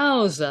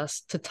allows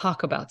us to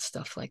talk about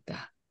stuff like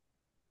that.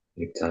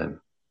 Big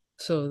time.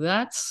 So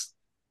that's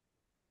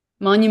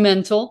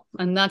monumental.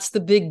 And that's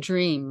the big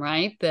dream,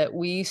 right? That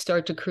we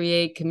start to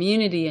create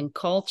community and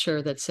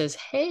culture that says,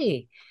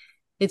 hey,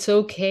 it's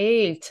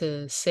okay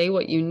to say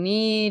what you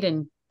need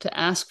and to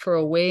ask for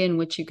a way in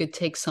which you could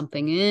take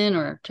something in,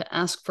 or to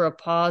ask for a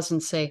pause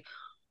and say,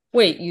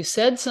 wait, you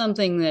said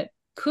something that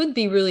could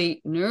be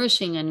really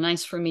nourishing and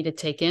nice for me to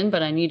take in,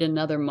 but I need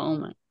another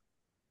moment,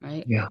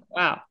 right? Yeah.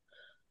 Wow.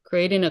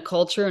 Creating a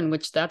culture in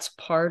which that's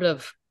part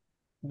of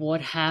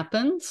what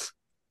happens.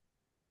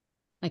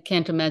 I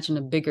can't imagine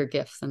a bigger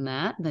gift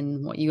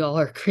than what you all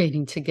are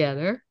creating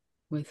together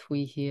with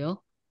We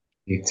Heal.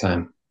 Big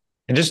time.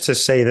 And just to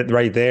say that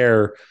right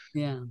there,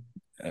 Yeah.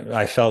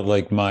 I felt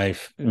like my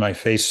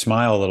face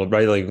smile a little,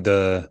 right? Like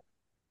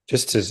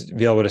just to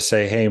be able to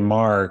say, hey,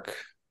 Mark,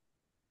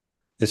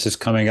 this is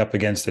coming up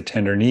against a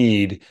tender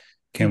need.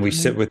 Can we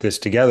sit with this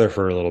together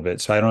for a little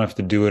bit? So I don't have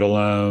to do it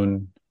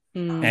alone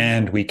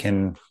and we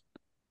can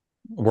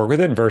work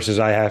with it versus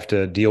I have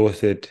to deal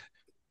with it.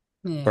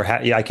 Yeah. Or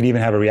I could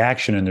even have a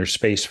reaction and there's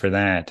space for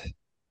that.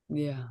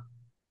 Yeah.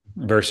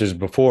 Versus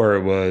before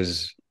it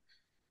was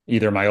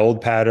either my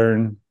old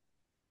pattern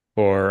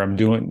or I'm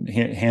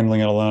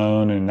handling it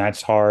alone and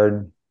that's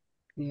hard.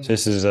 Yeah. So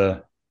this is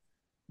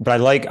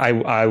but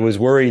I was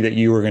worried that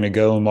you were going to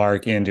go,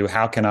 Mark, into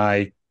how can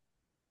I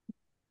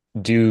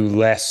do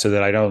less so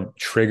that I don't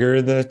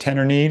trigger the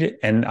tender need.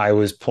 And I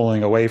was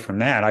pulling away from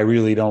that. I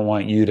really don't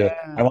want you to,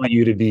 I want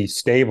you to be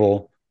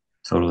stable.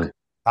 Totally.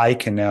 I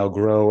can now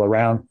grow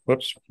around,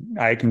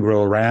 I can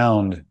grow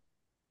around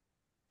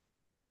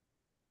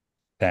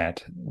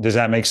that. Does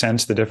that make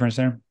sense, the difference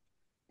there?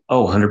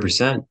 Oh,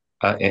 100%.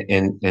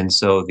 And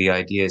so the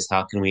idea is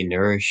how can we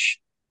nourish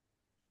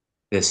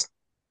this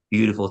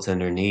beautiful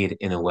tender need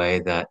in a way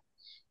that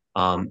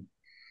um,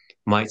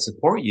 might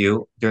support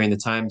you during the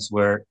times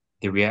where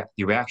the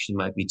reaction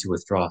might be to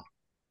withdraw,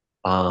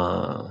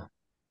 uh,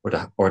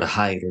 or to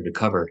hide or to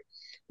cover,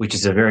 which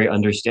is a very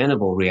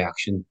understandable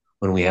reaction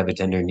when we have a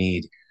tender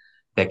need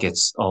that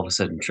gets all of a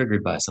sudden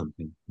triggered by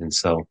something. And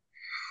so,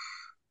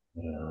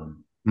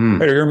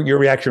 Your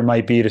reaction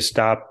might be to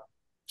stop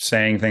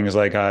saying things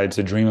like, it's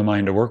a dream of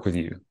mine to work with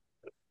you,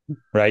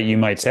 right? You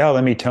might say, oh,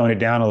 let me tone it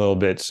down a little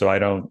bit so I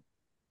don't,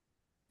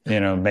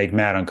 make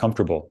Matt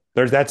uncomfortable.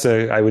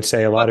 I would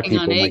say a lot of Walking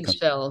on people might come.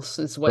 eggshells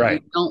is what you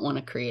Right. don't want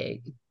to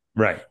create.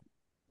 Right.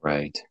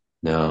 right.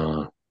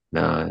 No,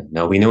 no,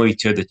 no. We know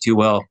each other too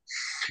well.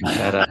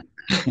 That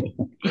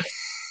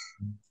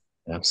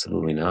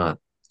absolutely not.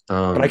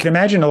 But I can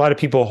imagine a lot of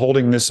people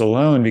holding this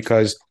alone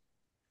because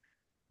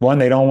one,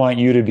 they don't want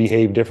you to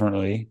behave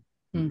differently.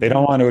 They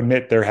don't want to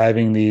admit they're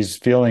having these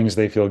feelings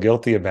they feel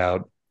guilty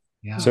about.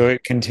 Yeah. So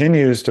it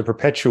continues to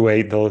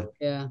perpetuate the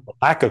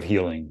lack of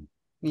healing.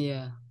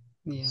 Yeah.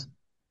 Yeah.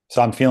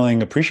 So I'm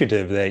feeling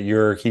appreciative that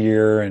you're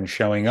here and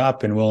showing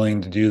up and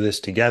willing to do this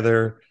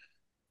together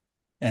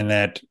and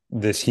that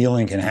this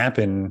healing can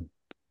happen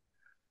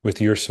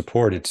with your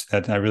support.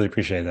 I really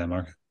appreciate that,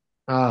 Mark.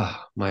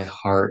 My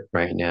heart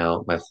right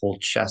now, my whole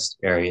chest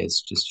area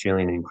is just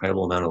feeling an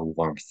incredible amount of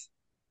warmth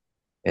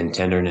and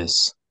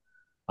tenderness.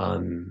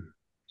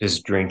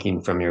 Just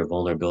drinking from your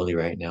vulnerability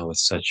right now with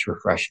such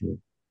refreshment.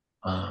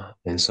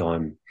 And so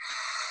I'm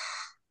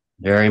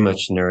very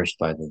much nourished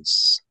by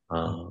this,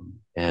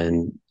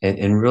 and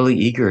really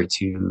eager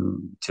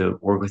to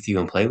work with you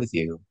and play with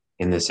you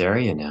in this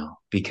area now.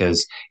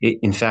 Because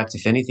in fact,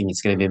 if anything,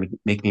 it's going to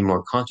make me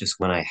more conscious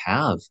when I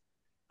have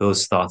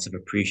those thoughts of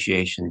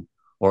appreciation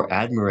or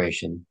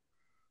admiration,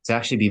 to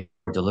actually be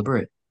more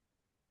deliberate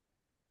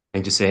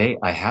and to say, hey,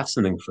 I have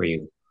something for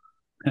you.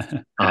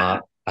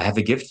 I have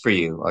a gift for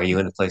you. Are you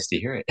in a place to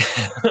hear it?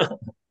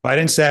 I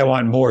didn't say I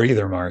want more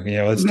either, Mark.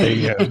 Let's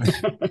take.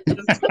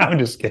 I'm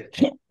just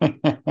kidding.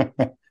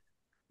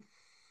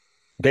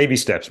 Baby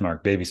steps,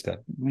 Mark. Baby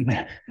step.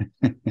 Yeah.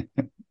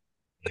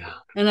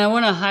 And I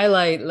want to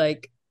highlight,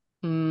 like,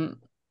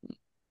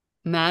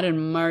 Matt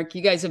and Mark,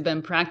 you guys have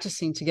been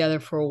practicing together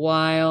for a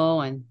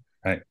while, and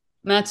right.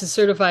 Matt's a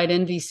certified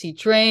NVC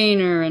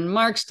trainer, and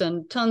Mark's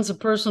done tons of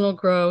personal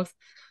growth.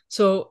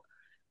 So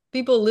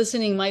people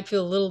listening might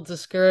feel a little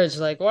discouraged,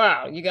 like,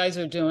 wow, you guys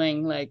are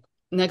doing like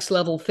next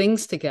level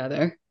things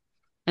together.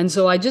 And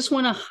so I just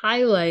want to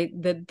highlight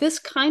that this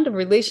kind of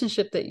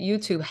relationship that you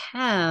two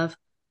have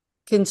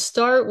can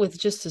start with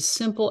just a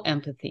simple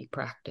empathy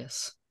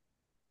practice.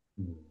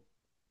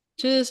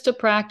 Just a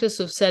practice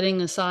of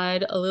setting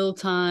aside a little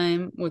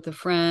time with a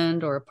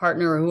friend or a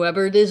partner or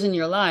whoever it is in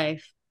your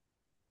life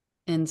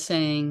and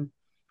saying,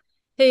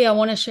 hey, I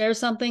want to share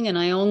something and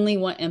I only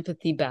want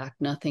empathy back,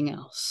 nothing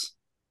else.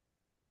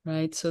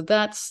 Right? So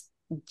that's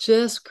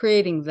just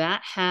creating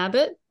that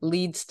habit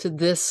leads to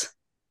this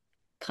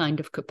kind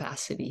of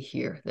capacity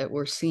here that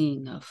we're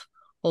seeing of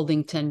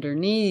holding tender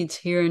needs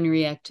here in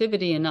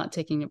reactivity and not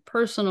taking it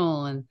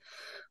personal. And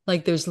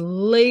like there's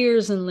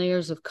layers and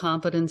layers of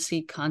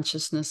competency,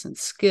 consciousness, and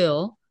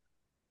skill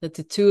that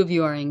the two of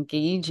you are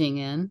engaging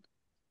in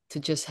to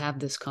just have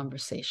this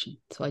conversation.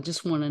 So I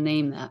just want to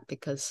name that,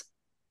 because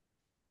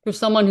for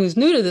someone who's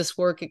new to this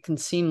work, it can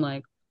seem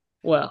like,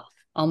 well,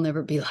 I'll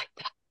never be like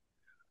that.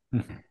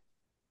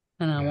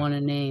 And I want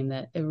to name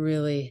that it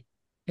really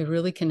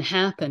can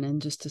happen in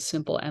just a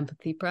simple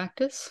empathy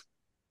practice.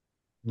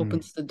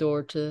 Opens the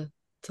door to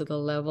the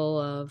level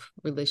of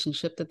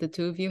relationship that the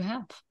two of you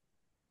have.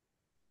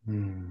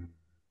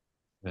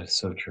 That's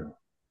so true.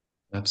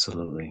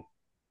 Absolutely.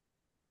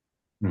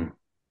 And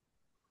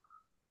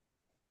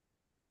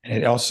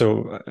it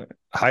also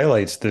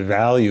highlights the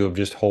value of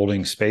just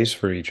holding space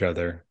for each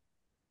other.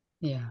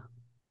 Yeah.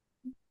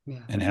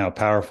 And how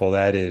powerful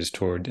that is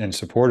toward and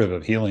supportive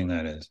of healing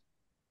that is.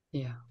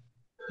 Yeah.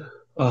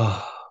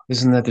 Oh,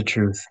 isn't that the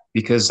truth?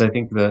 Because I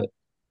think that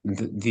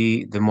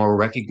the more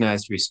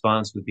recognized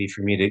response would be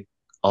for me to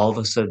all of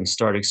a sudden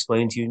start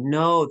explaining to you,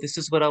 no, this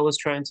is what I was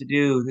trying to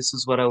do. This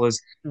is what I was.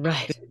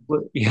 Right.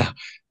 Yeah.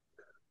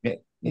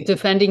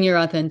 Defending your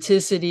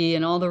authenticity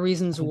and all the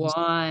reasons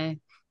why.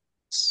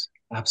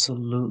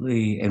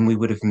 Absolutely. And we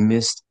would have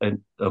missed a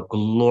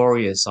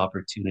glorious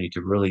opportunity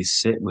to really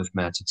sit with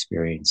Matt's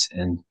experience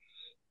and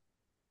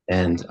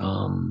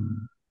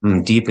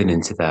deepen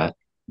into that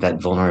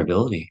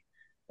vulnerability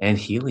and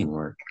healing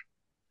work.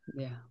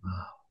 Yeah.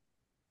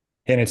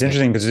 And it's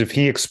interesting because if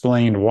he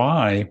explained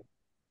why,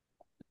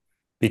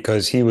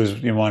 because he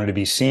wanted to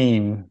be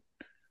seen,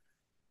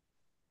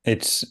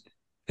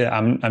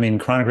 I mean,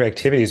 chronic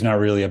reactivity is not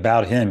really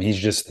about him. He's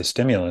just the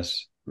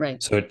stimulus.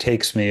 Right. So it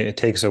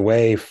takes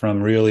away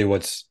from really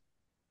what's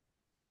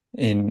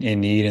in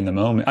need in the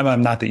moment.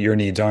 I'm not that your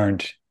needs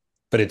aren't,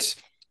 but it's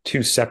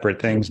two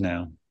separate things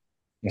now.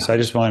 Yeah. So I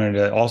just wanted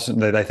to also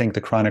that I think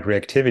the chronic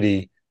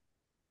reactivity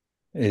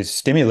is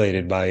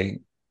stimulated by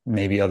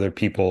maybe other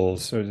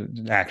people's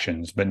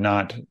actions, but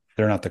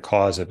they're not the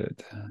cause of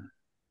it.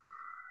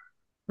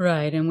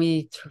 Right. And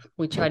we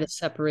try to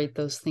separate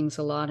those things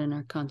a lot in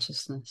our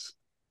consciousness.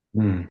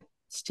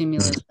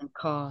 Stimulus and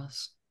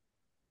cause.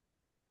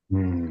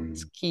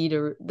 That's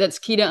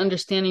key to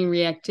understanding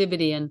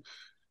reactivity.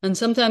 And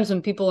sometimes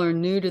when people are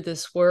new to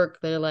this work,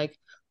 they're like,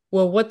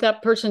 well, what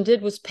that person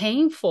did was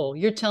painful.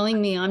 You're telling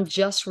me I'm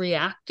just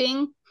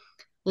reacting?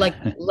 Like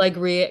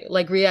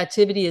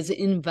reactivity is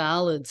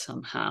invalid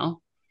somehow.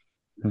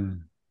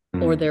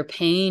 Or their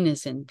pain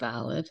is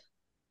invalid.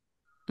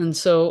 And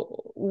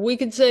so we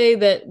could say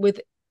that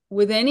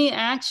with any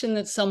action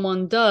that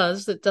someone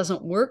does that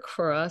doesn't work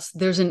for us,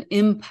 there's an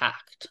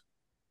impact.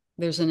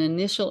 There's an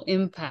initial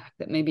impact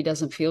that maybe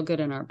doesn't feel good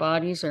in our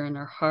bodies or in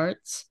our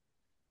hearts.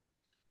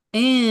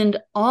 And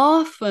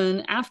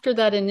often after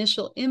that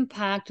initial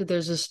impact,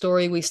 there's a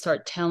story we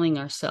start telling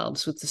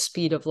ourselves with the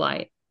speed of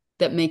light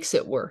that makes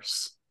it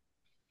worse.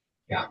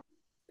 Yeah.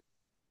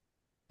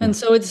 And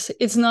so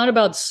it's not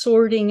about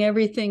sorting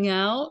everything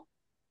out.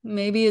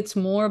 Maybe it's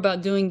more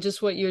about doing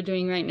just what you're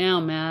doing right now,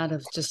 Matt,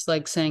 of just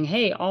like saying,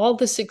 hey, all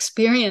this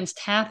experience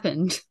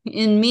happened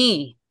in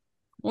me,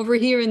 over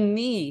here in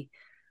me.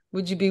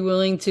 Would you be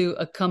willing to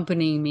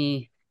accompany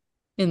me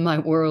in my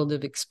world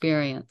of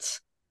experience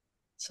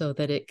so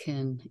that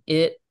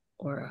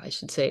or I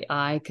should say,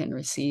 I can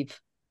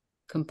receive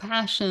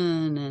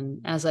compassion.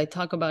 And as I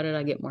talk about it,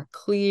 I get more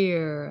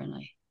clear and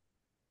I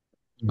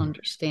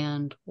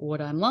understand what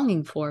I'm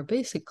longing for,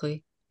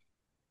 basically.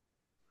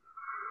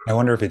 I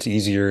wonder if it's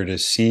easier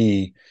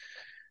to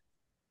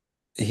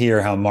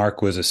hear how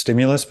Mark was a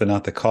stimulus, but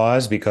not the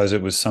cause, because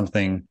it was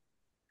something,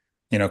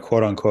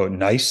 quote unquote,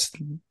 nice,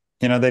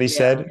 that he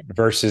said,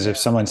 versus if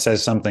someone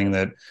says something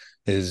that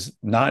is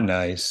not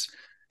nice,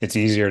 it's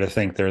easier to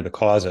think they're the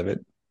cause of it.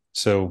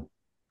 So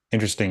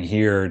interesting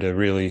here to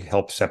really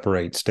help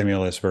separate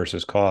stimulus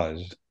versus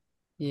cause.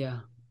 Yeah.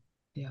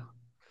 Yeah.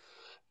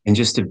 And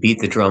just to beat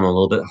the drum a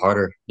little bit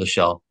harder,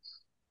 LaShelle,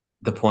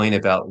 the point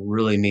about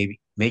really maybe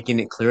making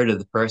it clear to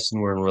the person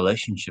we're in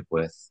relationship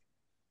with,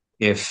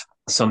 if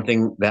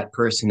something that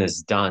person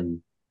has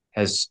done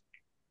has,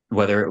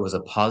 whether it was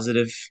a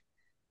positive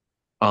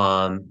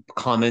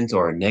comment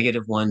or a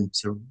negative one,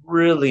 to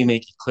really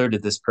make it clear to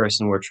this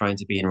person we're trying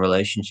to be in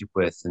relationship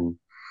with, and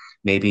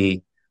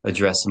maybe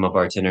address some of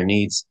our tender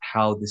needs,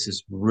 how this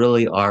is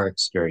really our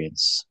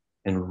experience,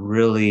 and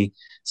really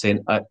saying,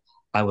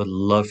 I would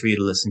love for you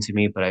to listen to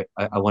me, but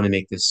I want to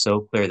make this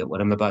so clear that what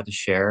I'm about to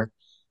share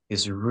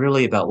is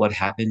really about what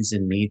happens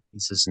in me.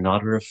 This is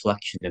not a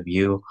reflection of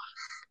you.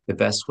 The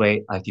best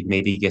way I could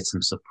maybe get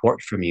some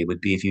support from you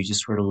would be if you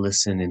just were to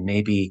listen and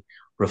maybe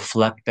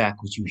reflect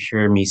back what you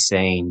hear me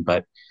saying,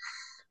 but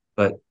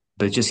but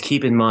just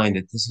keep in mind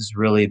that this is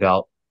really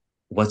about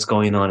what's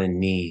going on in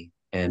me.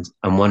 And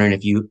I'm wondering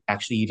if you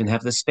actually even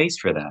have the space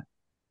for that,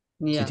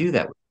 to Yeah. do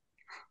that,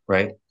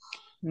 right?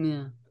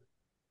 Yeah.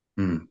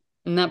 Mm.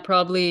 And that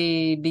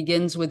probably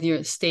begins with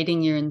your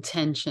stating your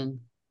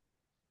intention.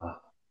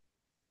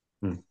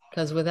 Mm.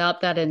 Because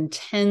without that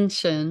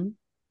intention,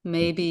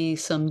 maybe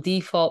some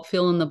default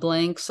fill in the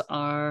blanks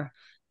are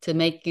to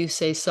make you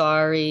say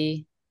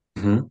sorry,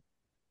 Mm-hmm.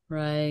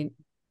 right?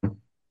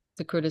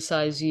 To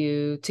criticize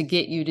you, to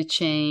get you to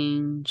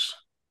change.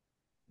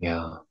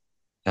 Yeah,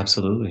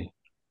 absolutely.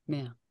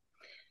 Yeah.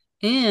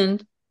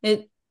 And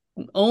it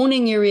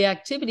owning your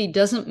reactivity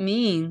doesn't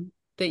mean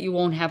that you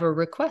won't have a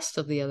request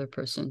of the other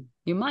person.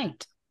 You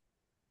might.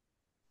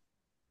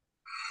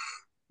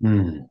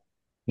 Mm.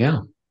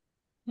 Yeah.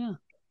 Yeah.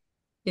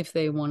 If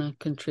they want to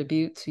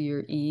contribute to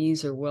your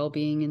ease or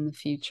well-being in the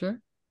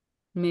future,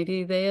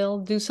 maybe they'll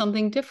do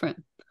something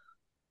different.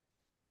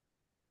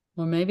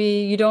 Or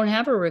maybe you don't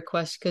have a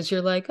request because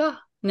you're like, oh,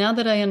 now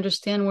that I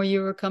understand where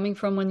you were coming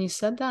from when you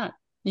said that,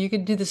 you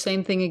could do the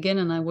same thing again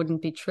and I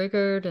wouldn't be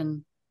triggered.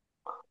 And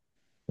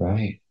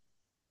Right.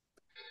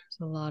 there's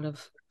a lot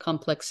of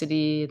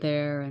complexity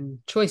there and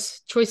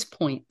choice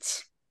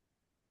points.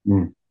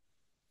 Mm.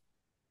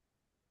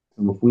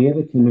 So if we have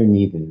a tender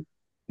need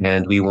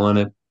and we want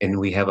to, and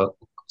we have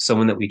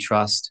someone that we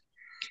trust,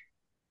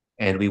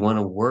 and we want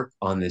to work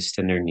on this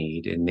tender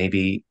need and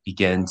maybe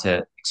begin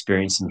to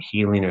experience some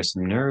healing or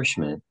some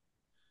nourishment,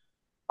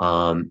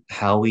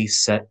 how we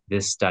set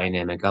this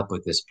dynamic up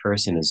with this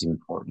person is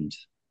important.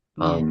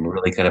 Yeah.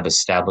 Really kind of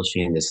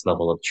establishing this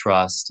level of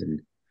trust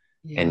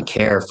Yeah. and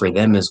care for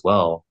them as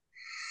well.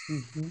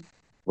 Mm-hmm.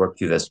 Work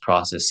through this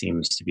process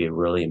seems to be a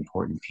really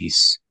important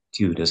piece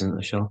too, doesn't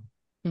it, LaShelle?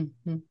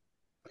 Mm-hmm.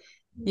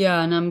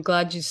 Yeah. And I'm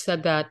glad you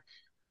said that.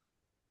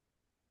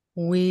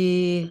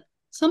 We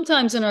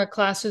sometimes in our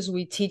classes,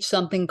 we teach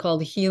something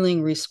called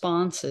healing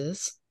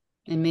responses.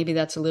 And maybe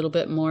that's a little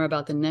bit more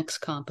about the next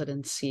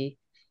competency,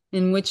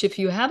 in which if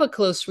you have a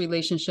close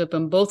relationship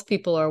and both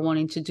people are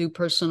wanting to do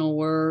personal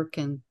work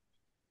and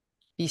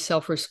be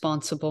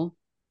self-responsible,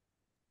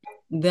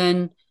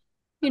 then,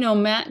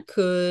 Matt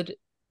could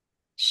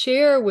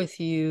share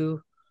with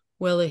you,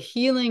 well, a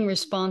healing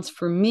response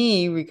for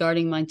me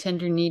regarding my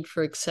tender need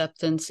for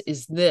acceptance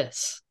is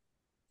this.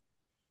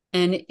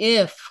 And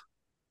if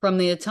from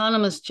the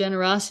autonomous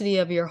generosity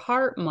of your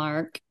heart,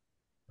 Mark,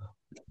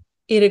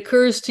 it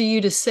occurs to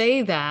you to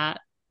say that,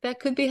 that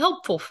could be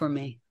helpful for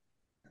me,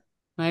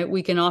 right?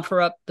 We can offer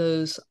up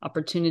those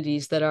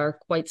opportunities that are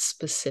quite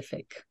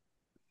specific.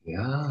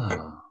 Yeah,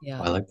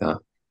 Yeah. I like that.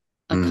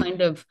 A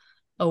kind of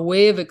a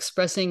way of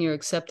expressing your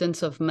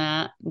acceptance of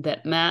Matt,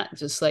 that Matt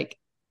just like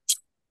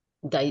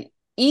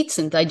eats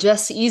and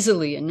digests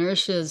easily and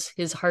nourishes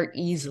his heart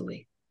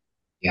easily.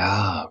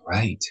 Yeah,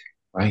 right,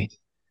 right.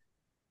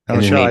 Now,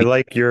 And then LaShelle, maybe,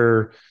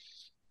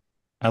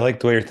 I like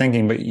the way you're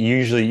thinking, but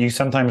usually you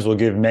sometimes will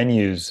give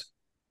menus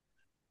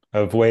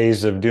of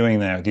ways of doing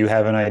that. Do you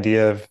have an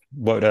idea of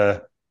what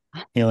a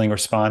healing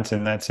response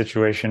in that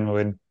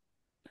situation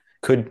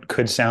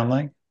could sound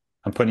like?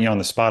 I'm putting you on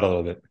the spot a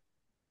little bit.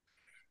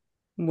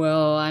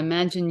 Well, I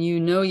imagine you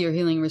know your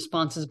healing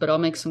responses, but I'll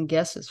make some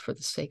guesses for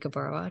the sake of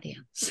our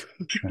audience.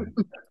 Sure.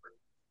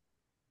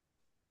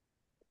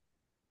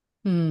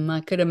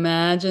 I could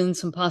imagine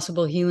some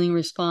possible healing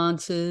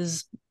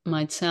responses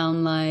might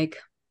sound like,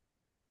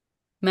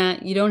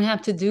 Matt, you don't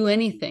have to do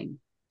anything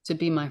to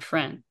be my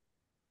friend.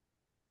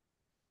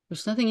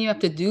 There's nothing you have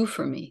to do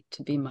for me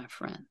to be my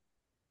friend.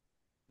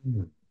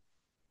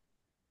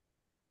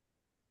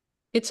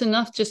 It's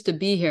enough just to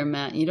be here,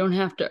 Matt. You don't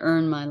have to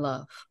earn my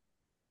love.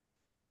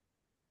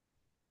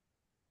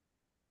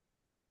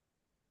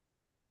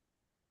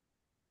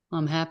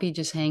 I'm happy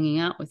just hanging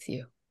out with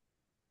you.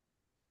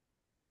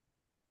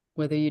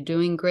 Whether you're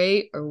doing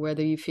great or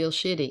whether you feel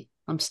shitty,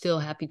 I'm still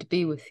happy to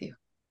be with you.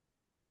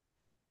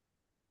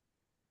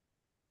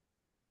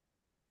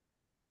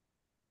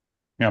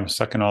 Yeah, I'm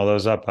sucking all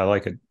those up. I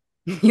like it.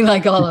 You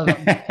like all of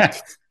them.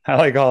 I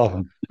like all of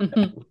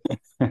them.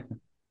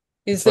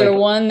 Is It's there like,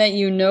 one that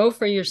you know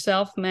for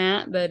yourself,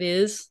 Matt, that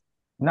is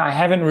no, I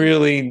haven't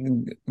really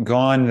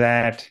gone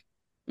that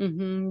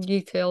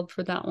detailed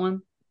for that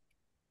one?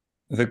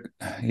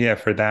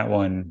 for that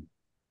one.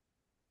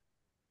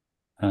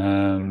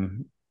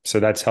 So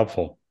that's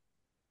helpful.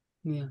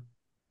 Yeah.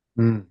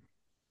 Mm.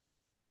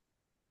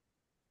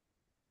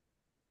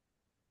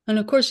 And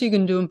of course, you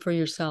can do them for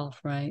yourself,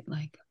 right?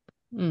 Like,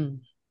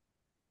 I'm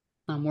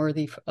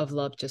worthy of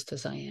love just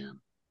as I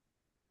am.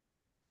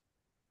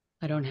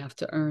 I don't have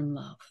to earn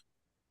love.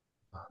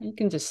 You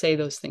can just say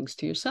those things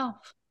to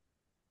yourself.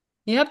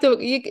 You have to,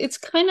 it's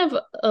kind of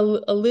a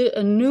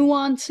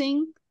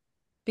nuancing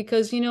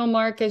because,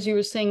 Mark, as you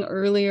were saying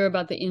earlier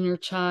about the inner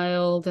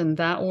child and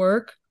that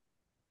work,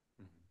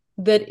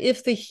 that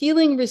if the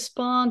healing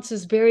response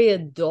is very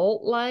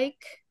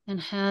adult-like and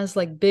has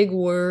like big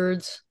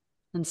words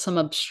and some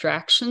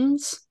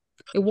abstractions,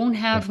 it won't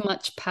have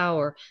much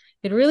power.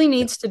 It really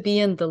needs to be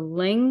in the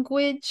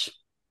language,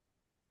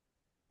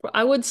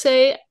 I would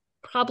say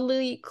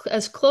probably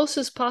as close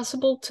as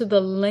possible to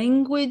the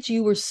language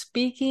you were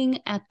speaking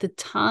at the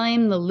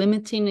time the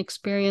limiting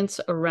experience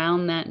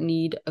around that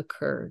need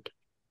occurred.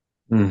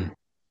 Mm.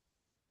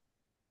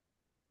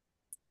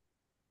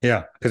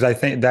 Yeah, because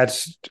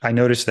I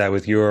noticed that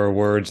with your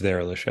words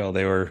there,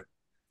 LaShelle.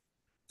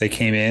 They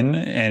came in,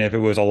 and if it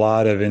was a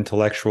lot of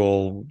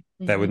intellectual,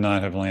 that would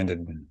not have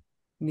landed.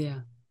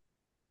 Yeah.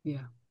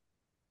 Yeah.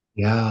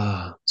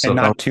 Yeah. So And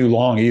if I'm, not too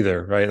long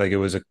either, right? Like it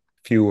was a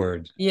few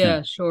words.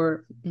 Yeah,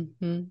 sure.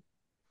 Mm-hmm.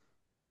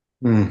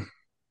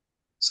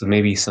 so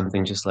maybe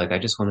something just like, I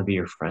just want to be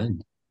your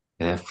friend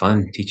and have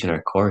fun teaching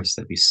our course.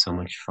 That'd be so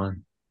much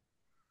fun.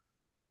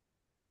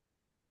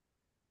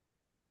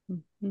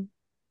 Mm-hmm.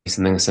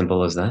 Something as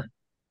simple as that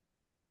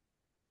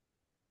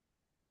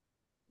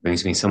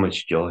brings me so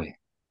much joy.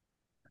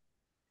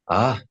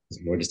 There's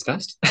more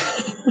discussed.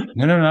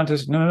 No, no, not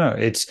just no, no, no.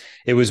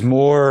 It was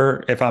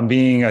more. If I'm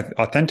being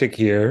authentic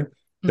here,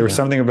 there was Yeah.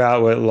 something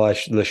about what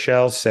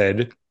LaShelle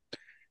said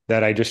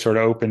that I just sort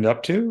of opened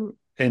up to,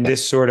 and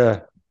this sort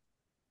of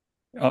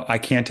I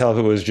can't tell if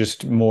it was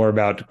just more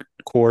about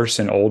coarse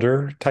and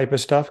older type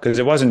of stuff because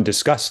it wasn't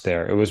discussed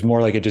there. It was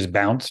more like it just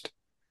bounced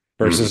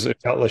Mm. versus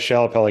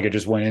LaShelle felt like it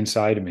just went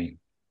inside of me.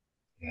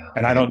 Yeah.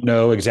 And I don't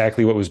know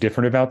exactly what was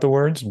different about the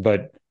words,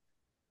 but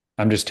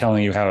I'm just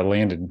telling you how it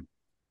landed.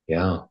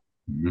 Yeah.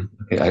 Mhm.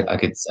 Okay. I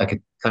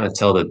could kind of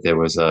tell that there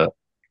was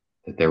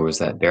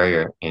that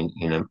barrier, and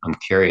I'm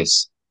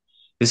curious.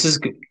 This is,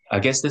 I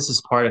guess, this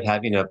is part of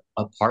having a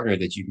partner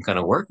that you can kind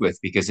of work with,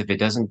 because if it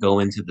doesn't go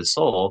into the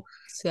soul,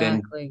 then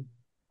Exactly.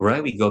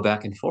 right, we go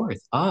back and forth.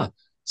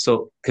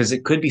 So because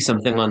it could be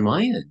something on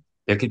my end.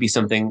 There could be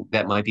something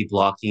that might be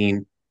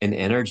blocking an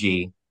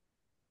energy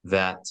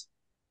that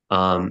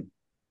um,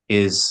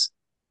 is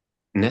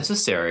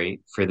necessary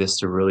for this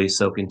to really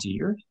soak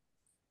into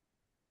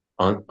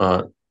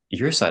on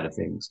your side of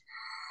things.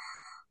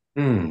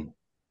 Hmm.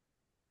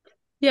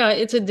 Yeah,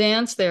 it's a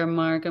dance there,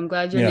 Mark. I'm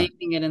glad you're Yeah.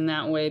 naming it in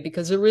that way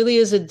because it really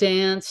is a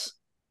dance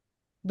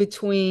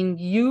between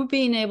you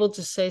being able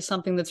to say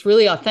something that's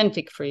really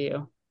authentic for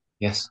you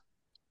Yes.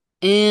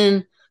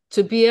 and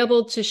to be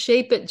able to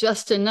shape it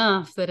just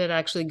enough that it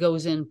actually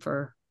goes in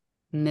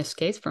this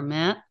case, for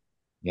Matt.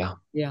 Yeah.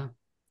 Yeah.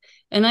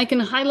 And I can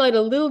highlight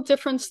a little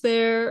difference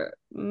there,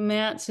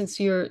 Matt, since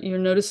you're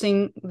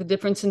noticing the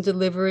difference in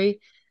delivery,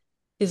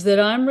 is that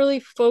I'm really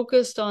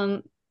focused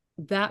on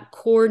that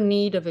core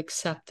need of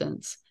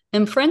acceptance.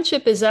 And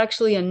friendship is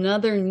actually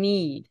another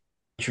need.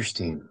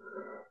 Interesting.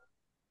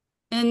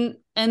 And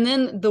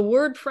then the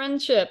word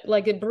friendship,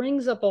 like it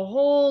brings up a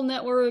whole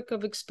network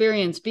of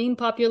experience, being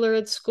popular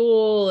at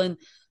school, and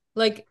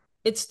like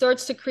it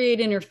starts to create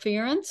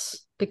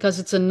interference because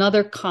it's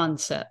another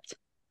concept.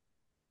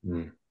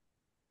 Hmm.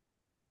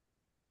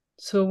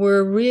 So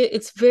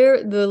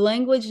the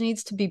language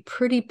needs to be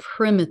pretty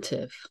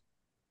primitive.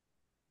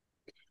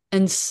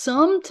 And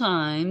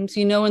sometimes,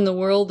 in the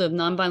world of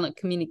nonviolent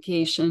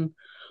communication,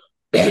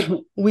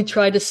 we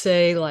try to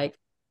say like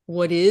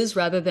what is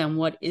rather than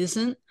what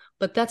isn't,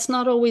 but that's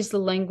not always the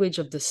language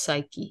of the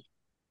psyche.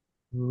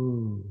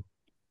 Ooh.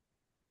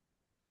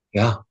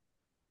 Yeah.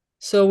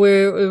 So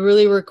it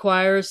really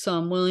requires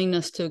some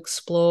willingness to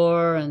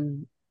explore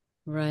and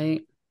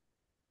right.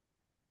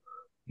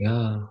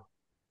 Yeah.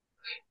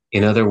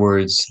 In other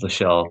words,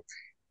 LaShelle,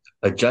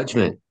 a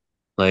judgment,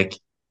 like,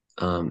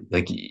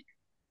 like,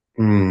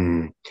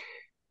 hmm,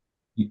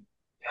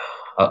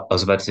 I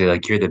was about to say,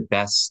 like, you're the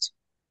best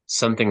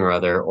something or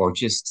other, or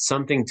just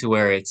something to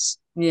where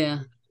Yeah.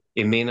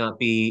 it may not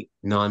be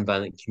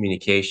nonviolent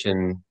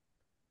communication.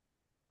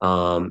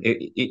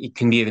 It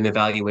can be an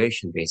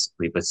evaluation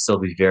basically, but still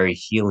be very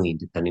healing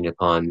depending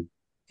upon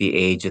the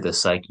age of the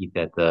psyche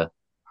that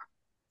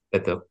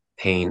the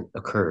pain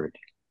occurred.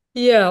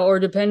 Yeah, or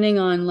depending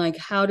on like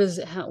what is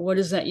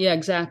that? Yeah,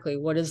 exactly.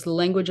 What is the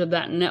language of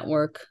that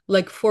network?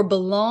 Like for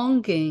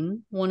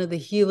belonging, one of the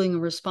healing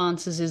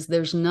responses is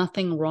there's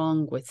nothing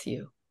wrong with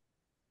you.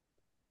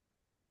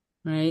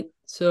 Right?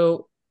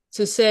 So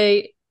to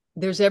say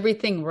there's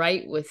everything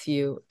right with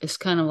you is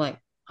kind of like,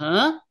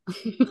 huh?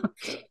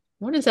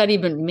 What does that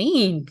even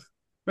mean?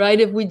 Right?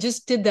 If we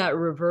just did that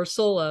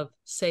reversal of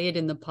say it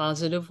in the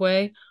positive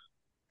way,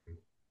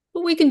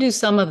 but we can do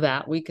some of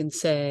that. We can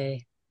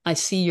say, I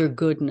see your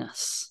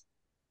goodness.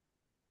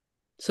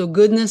 So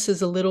goodness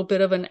is a little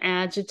bit of an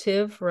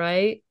adjective,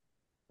 right?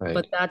 Right.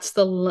 But that's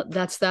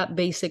that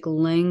basic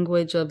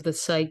language of the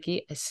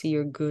psyche. I see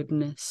your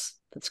goodness.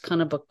 That's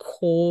kind of a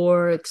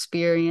core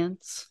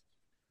experience.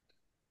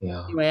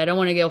 Yeah. Anyway, I don't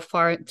want to go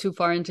too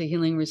far into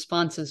healing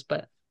responses,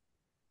 but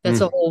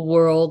that's a whole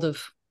world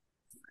of.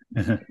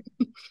 And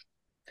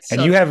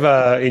you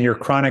have in your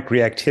chronic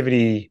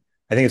reactivity,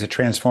 I think it's a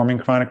transforming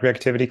chronic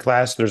reactivity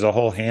class. There's a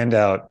whole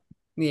handout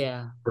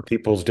for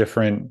people's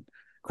different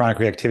chronic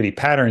reactivity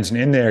patterns. And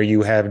in there,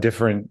 you have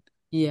different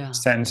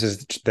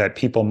sentences that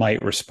people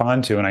might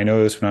respond to. And I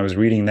noticed when I was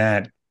reading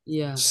that,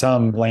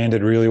 some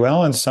landed really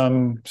well and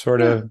some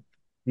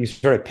you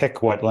sort of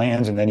pick what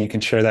lands and then you can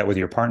share that with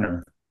your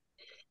partner.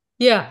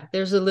 Yeah,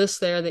 there's a list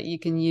there that you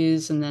can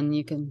use and then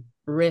you can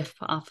riff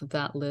off of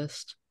that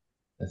list.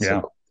 That's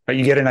so cool. But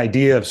you get an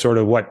idea of sort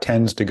of what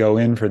tends to go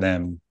in for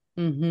them.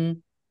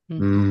 Mm-hmm.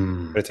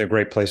 Mm-hmm. But it's a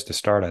great place to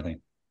start, I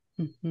think.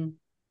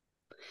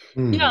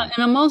 Mm-hmm. Yeah,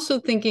 and I'm also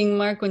thinking,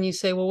 Mark, when you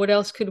say, well, what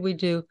else could we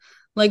do?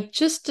 Like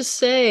just to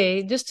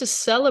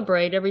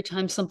celebrate every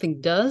time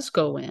something does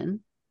go in,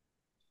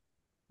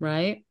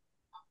 right?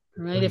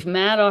 Right. If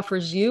Matt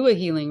offers you a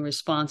healing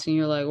response and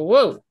you're like,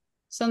 whoa,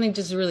 something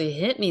just really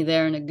hit me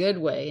there in a good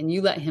way, and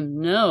you let him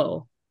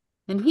know,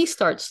 and he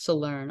starts to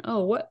learn,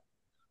 oh,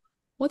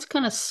 what's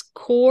kind of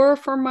core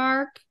for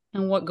Mark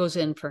and what goes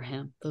in for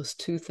him? Those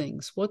two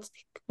things.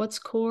 What's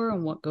core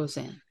and what goes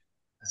in?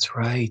 That's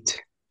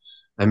right.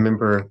 I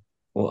remember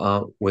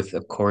with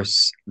a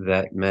course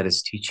that Matt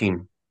is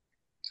teaching.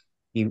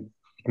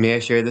 May I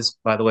share this?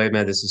 By the way,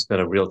 Matt, this has been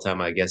a real time,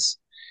 I guess.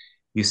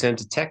 You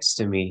sent a text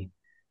to me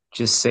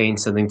just saying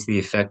something to the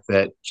effect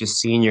that just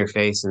seeing your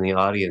face in the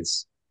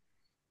audience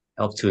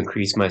helped to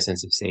increase my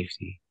sense of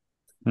safety.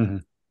 Mm-hmm.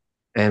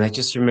 And I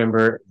just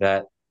remember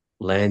that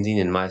landing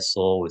in my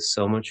soul with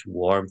so much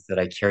warmth that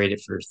I carried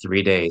it for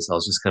 3 days. I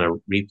was just kind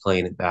of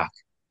replaying it back.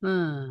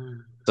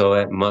 So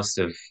it must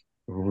have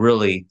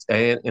really,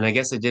 and I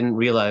guess I didn't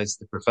realize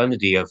the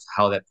profundity of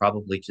how that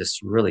probably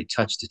just really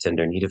touched a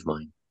tender need of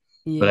mine.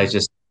 But I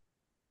just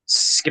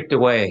skipped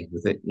away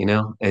with it,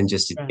 and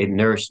just it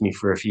nourished me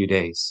for a few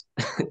days.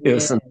 It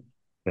was something,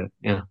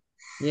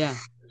 yeah.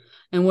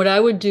 And what I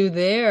would do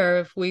there,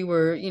 if we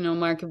were,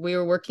 Mark, if we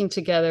were working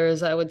together,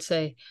 is I would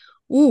say,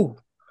 ooh,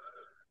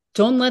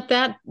 don't let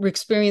that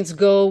experience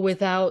go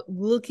without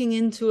looking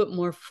into it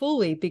more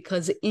fully,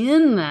 because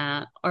in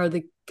that are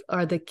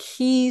the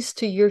keys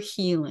to your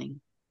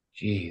healing.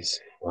 Jeez.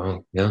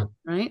 Wow. Yeah.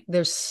 Right?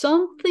 There's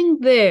something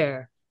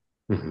there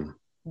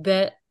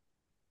that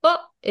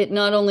it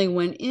not only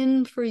went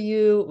in for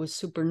you, it was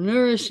super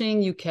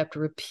nourishing, you kept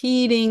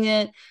repeating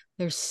it.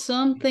 There's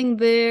something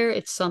there.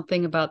 It's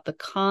something about the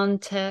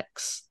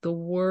context, the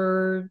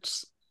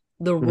words,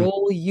 the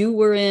role you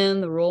were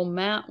in, the role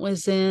Matt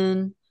was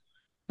in,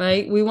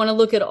 right? We want to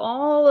look at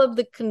all of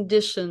the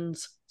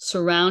conditions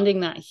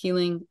surrounding that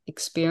healing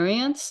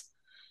experience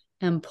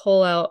and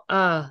pull out,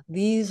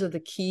 these are the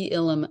key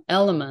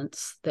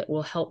elements that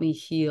will help me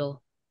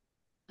heal.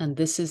 And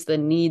this is the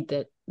need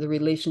the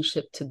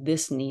relationship to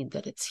this need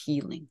that it's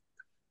healing.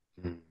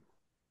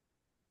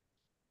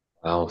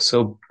 Wow.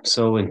 So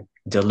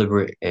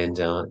deliberate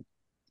and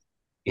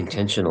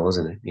intentional,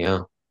 isn't it?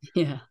 Yeah.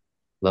 Yeah.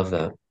 Love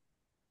that.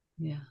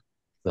 Yeah.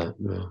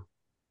 And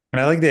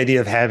I like the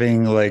idea of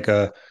having like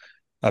a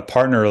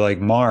partner like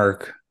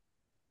Mark,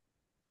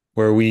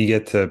 where we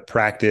get to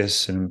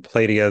practice and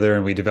play together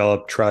and we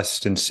develop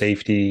trust and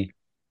safety.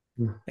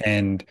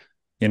 And,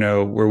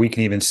 where we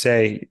can even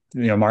say,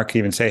 Mark can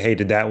even say, hey,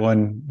 did that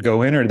one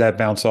go in or did that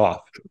bounce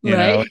off?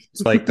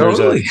 It's like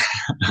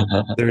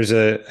there's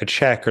a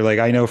check, or like,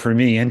 I know for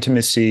me,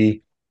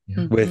 intimacy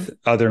with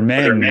other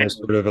men was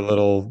sort of a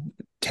little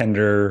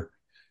tender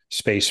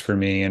space for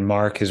me. And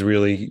Mark has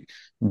really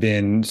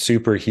been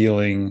super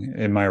healing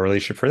in my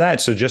relationship for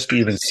that. So just to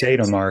even say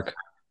to Mark,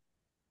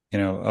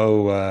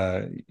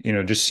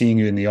 just seeing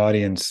you in the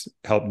audience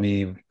helped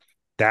me.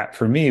 That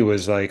for me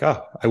was like,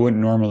 oh, I wouldn't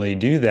normally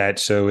do that.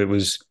 So it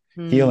was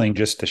healing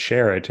just to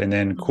share it, and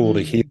then cool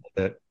to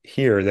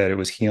hear that it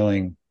was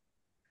healing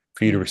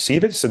for you to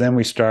receive it. So then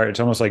it's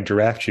almost like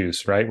giraffe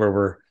juice, right? Where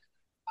we're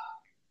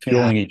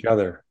fueling each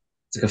other.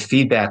 It's like a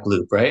feedback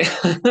loop, right?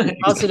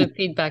 Positive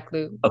feedback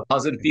loop. A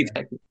positive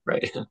feedback loop,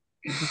 right?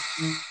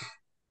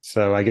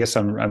 So I guess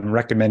I'm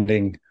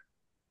recommending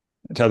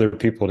to other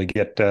people to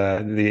get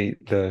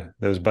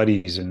those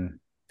buddies and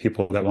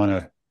people that want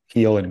to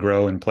heal and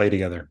grow and play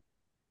together.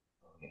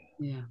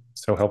 Yeah.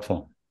 So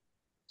helpful.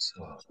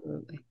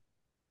 Absolutely.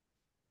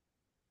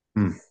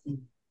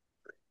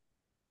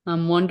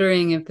 I'm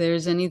wondering if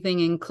there's anything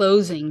in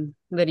closing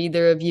that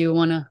either of you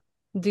want to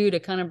do to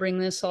kind of bring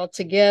this all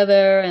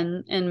together,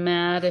 and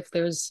Matt, if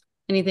there's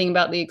anything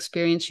about the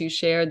experience you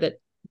shared that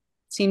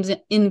seems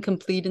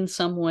incomplete in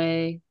some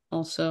way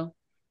also.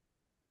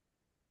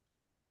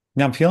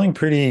 Now I'm feeling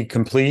pretty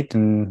complete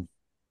and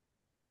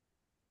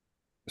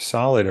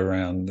solid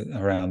around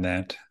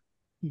that.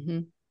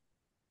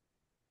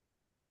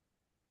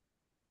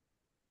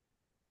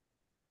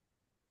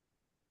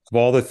 of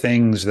all the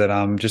things that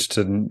I'm just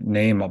to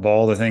name, of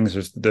all the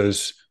things,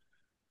 those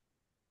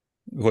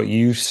what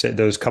you said,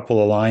 those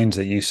couple of lines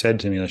that you said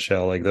to me,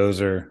 LaShelle, like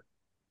those are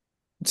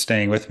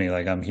staying with me.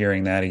 Like I'm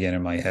hearing that again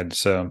in my head.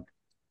 So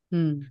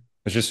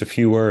it's just a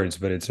few words,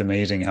 but it's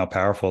amazing how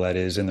powerful that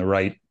is in the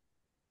right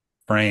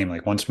frame.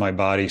 Like once my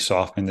body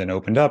softened and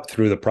opened up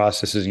through the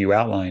processes you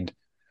outlined,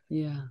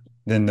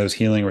 then those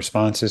healing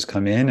responses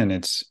come in, and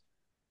it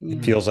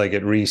feels like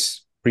it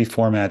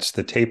reformats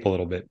the tape a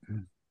little bit.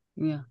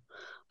 Yeah.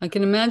 I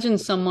can imagine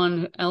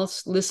someone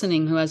else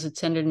listening who has a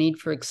tender need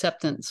for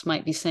acceptance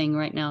might be saying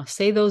right now,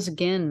 say those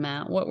again,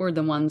 Matt. What were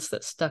the ones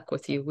that stuck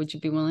with you? Would you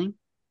be willing?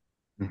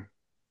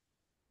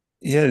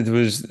 Yeah, it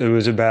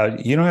was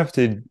about, you don't have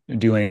to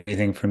do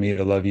anything for me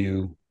to love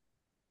you.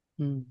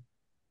 Yeah.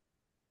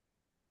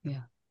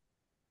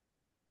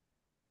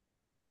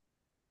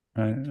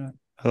 I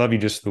love you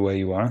just the way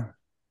you are.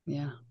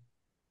 Yeah.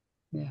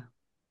 Yeah.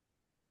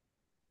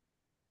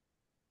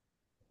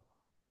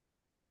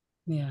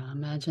 Yeah.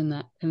 Imagine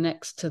that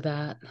connects to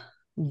that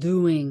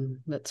doing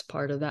that's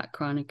part of that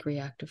chronic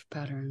reactive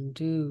pattern.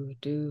 Do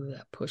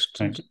that push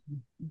to do.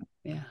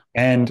 Yeah.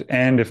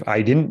 And if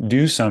I didn't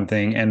do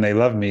something and they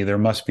love me, there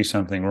must be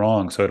something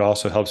wrong. So it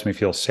also helps me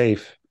feel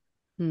safe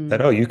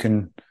that, oh,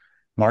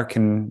 Mark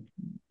can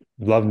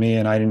love me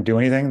and I didn't do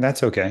anything.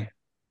 That's okay.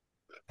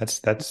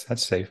 That's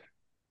safe.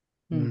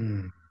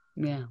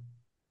 Yeah.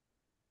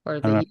 I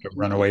don't have to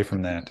run away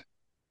from that.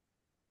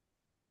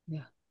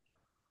 Yeah.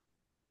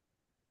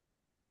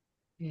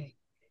 Yay.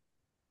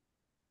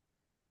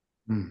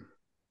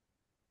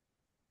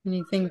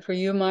 Anything for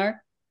you, Mark?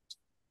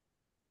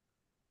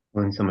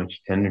 Feeling so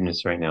much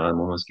tenderness right now. I'm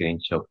almost getting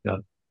choked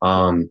up.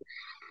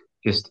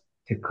 Just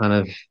to kind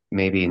of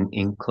maybe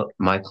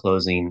my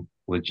closing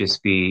would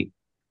just be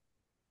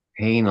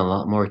paying a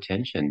lot more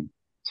attention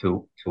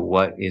to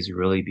what is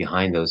really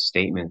behind those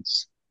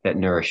statements that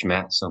nourish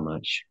Matt so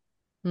much.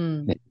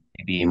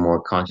 Be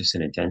more conscious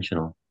and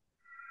intentional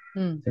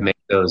to make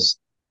those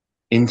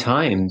in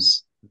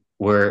times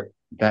where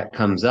that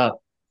comes up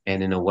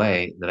and in a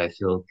way that I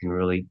feel can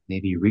really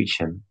maybe reach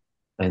him.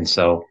 And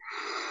so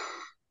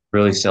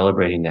really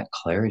celebrating that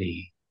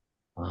clarity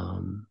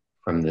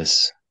from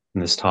this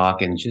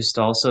talk, and just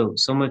also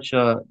so much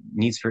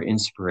needs for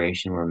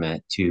inspiration were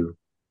met too,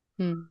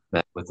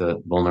 met with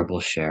a vulnerable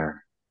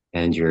share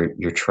and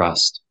your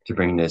trust to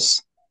bring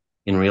this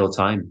in real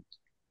time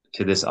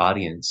to this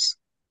audience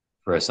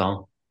for us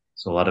all.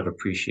 So a lot of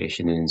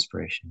appreciation and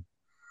inspiration.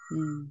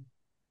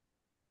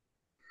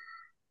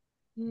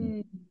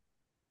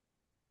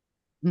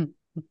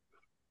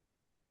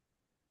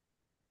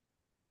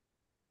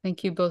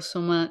 Thank you both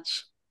so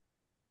much.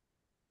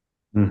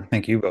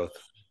 Thank you both.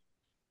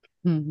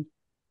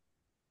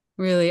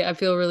 Really, I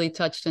feel really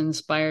touched and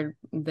inspired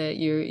that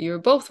you're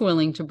both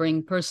willing to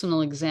bring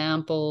personal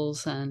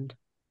examples and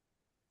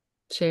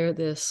share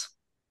this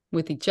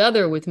with each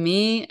other, with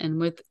me, and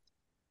with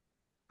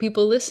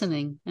people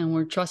listening. And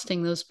we're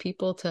trusting those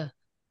people to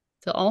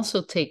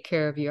also take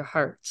care of your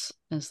hearts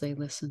as they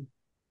listen.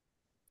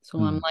 So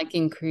I'm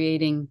liking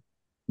creating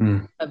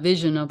a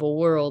vision of a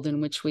world in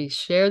which we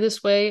share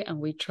this way and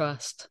we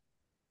trust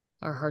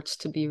our hearts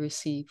to be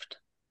received.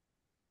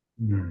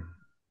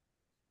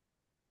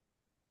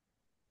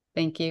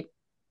 Thank you.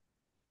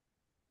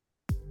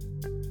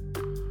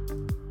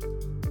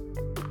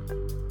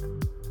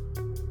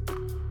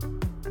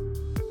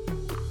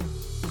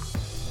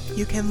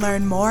 You can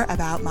learn more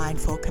about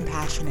mindful,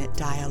 compassionate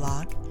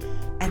dialogue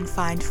and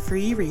find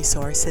free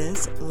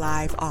resources,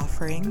 live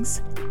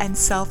offerings, and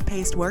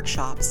self-paced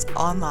workshops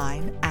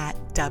online at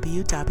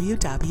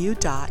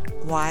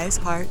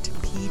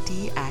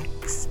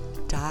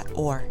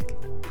www.wiseheartpdx.org.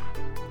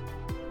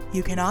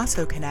 You can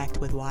also connect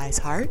with Wise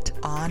Heart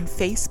on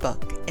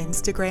Facebook,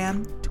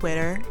 Instagram,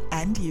 Twitter,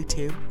 and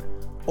YouTube,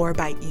 or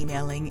by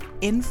emailing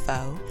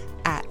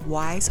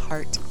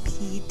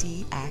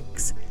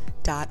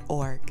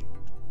info@wiseheartpdx.org.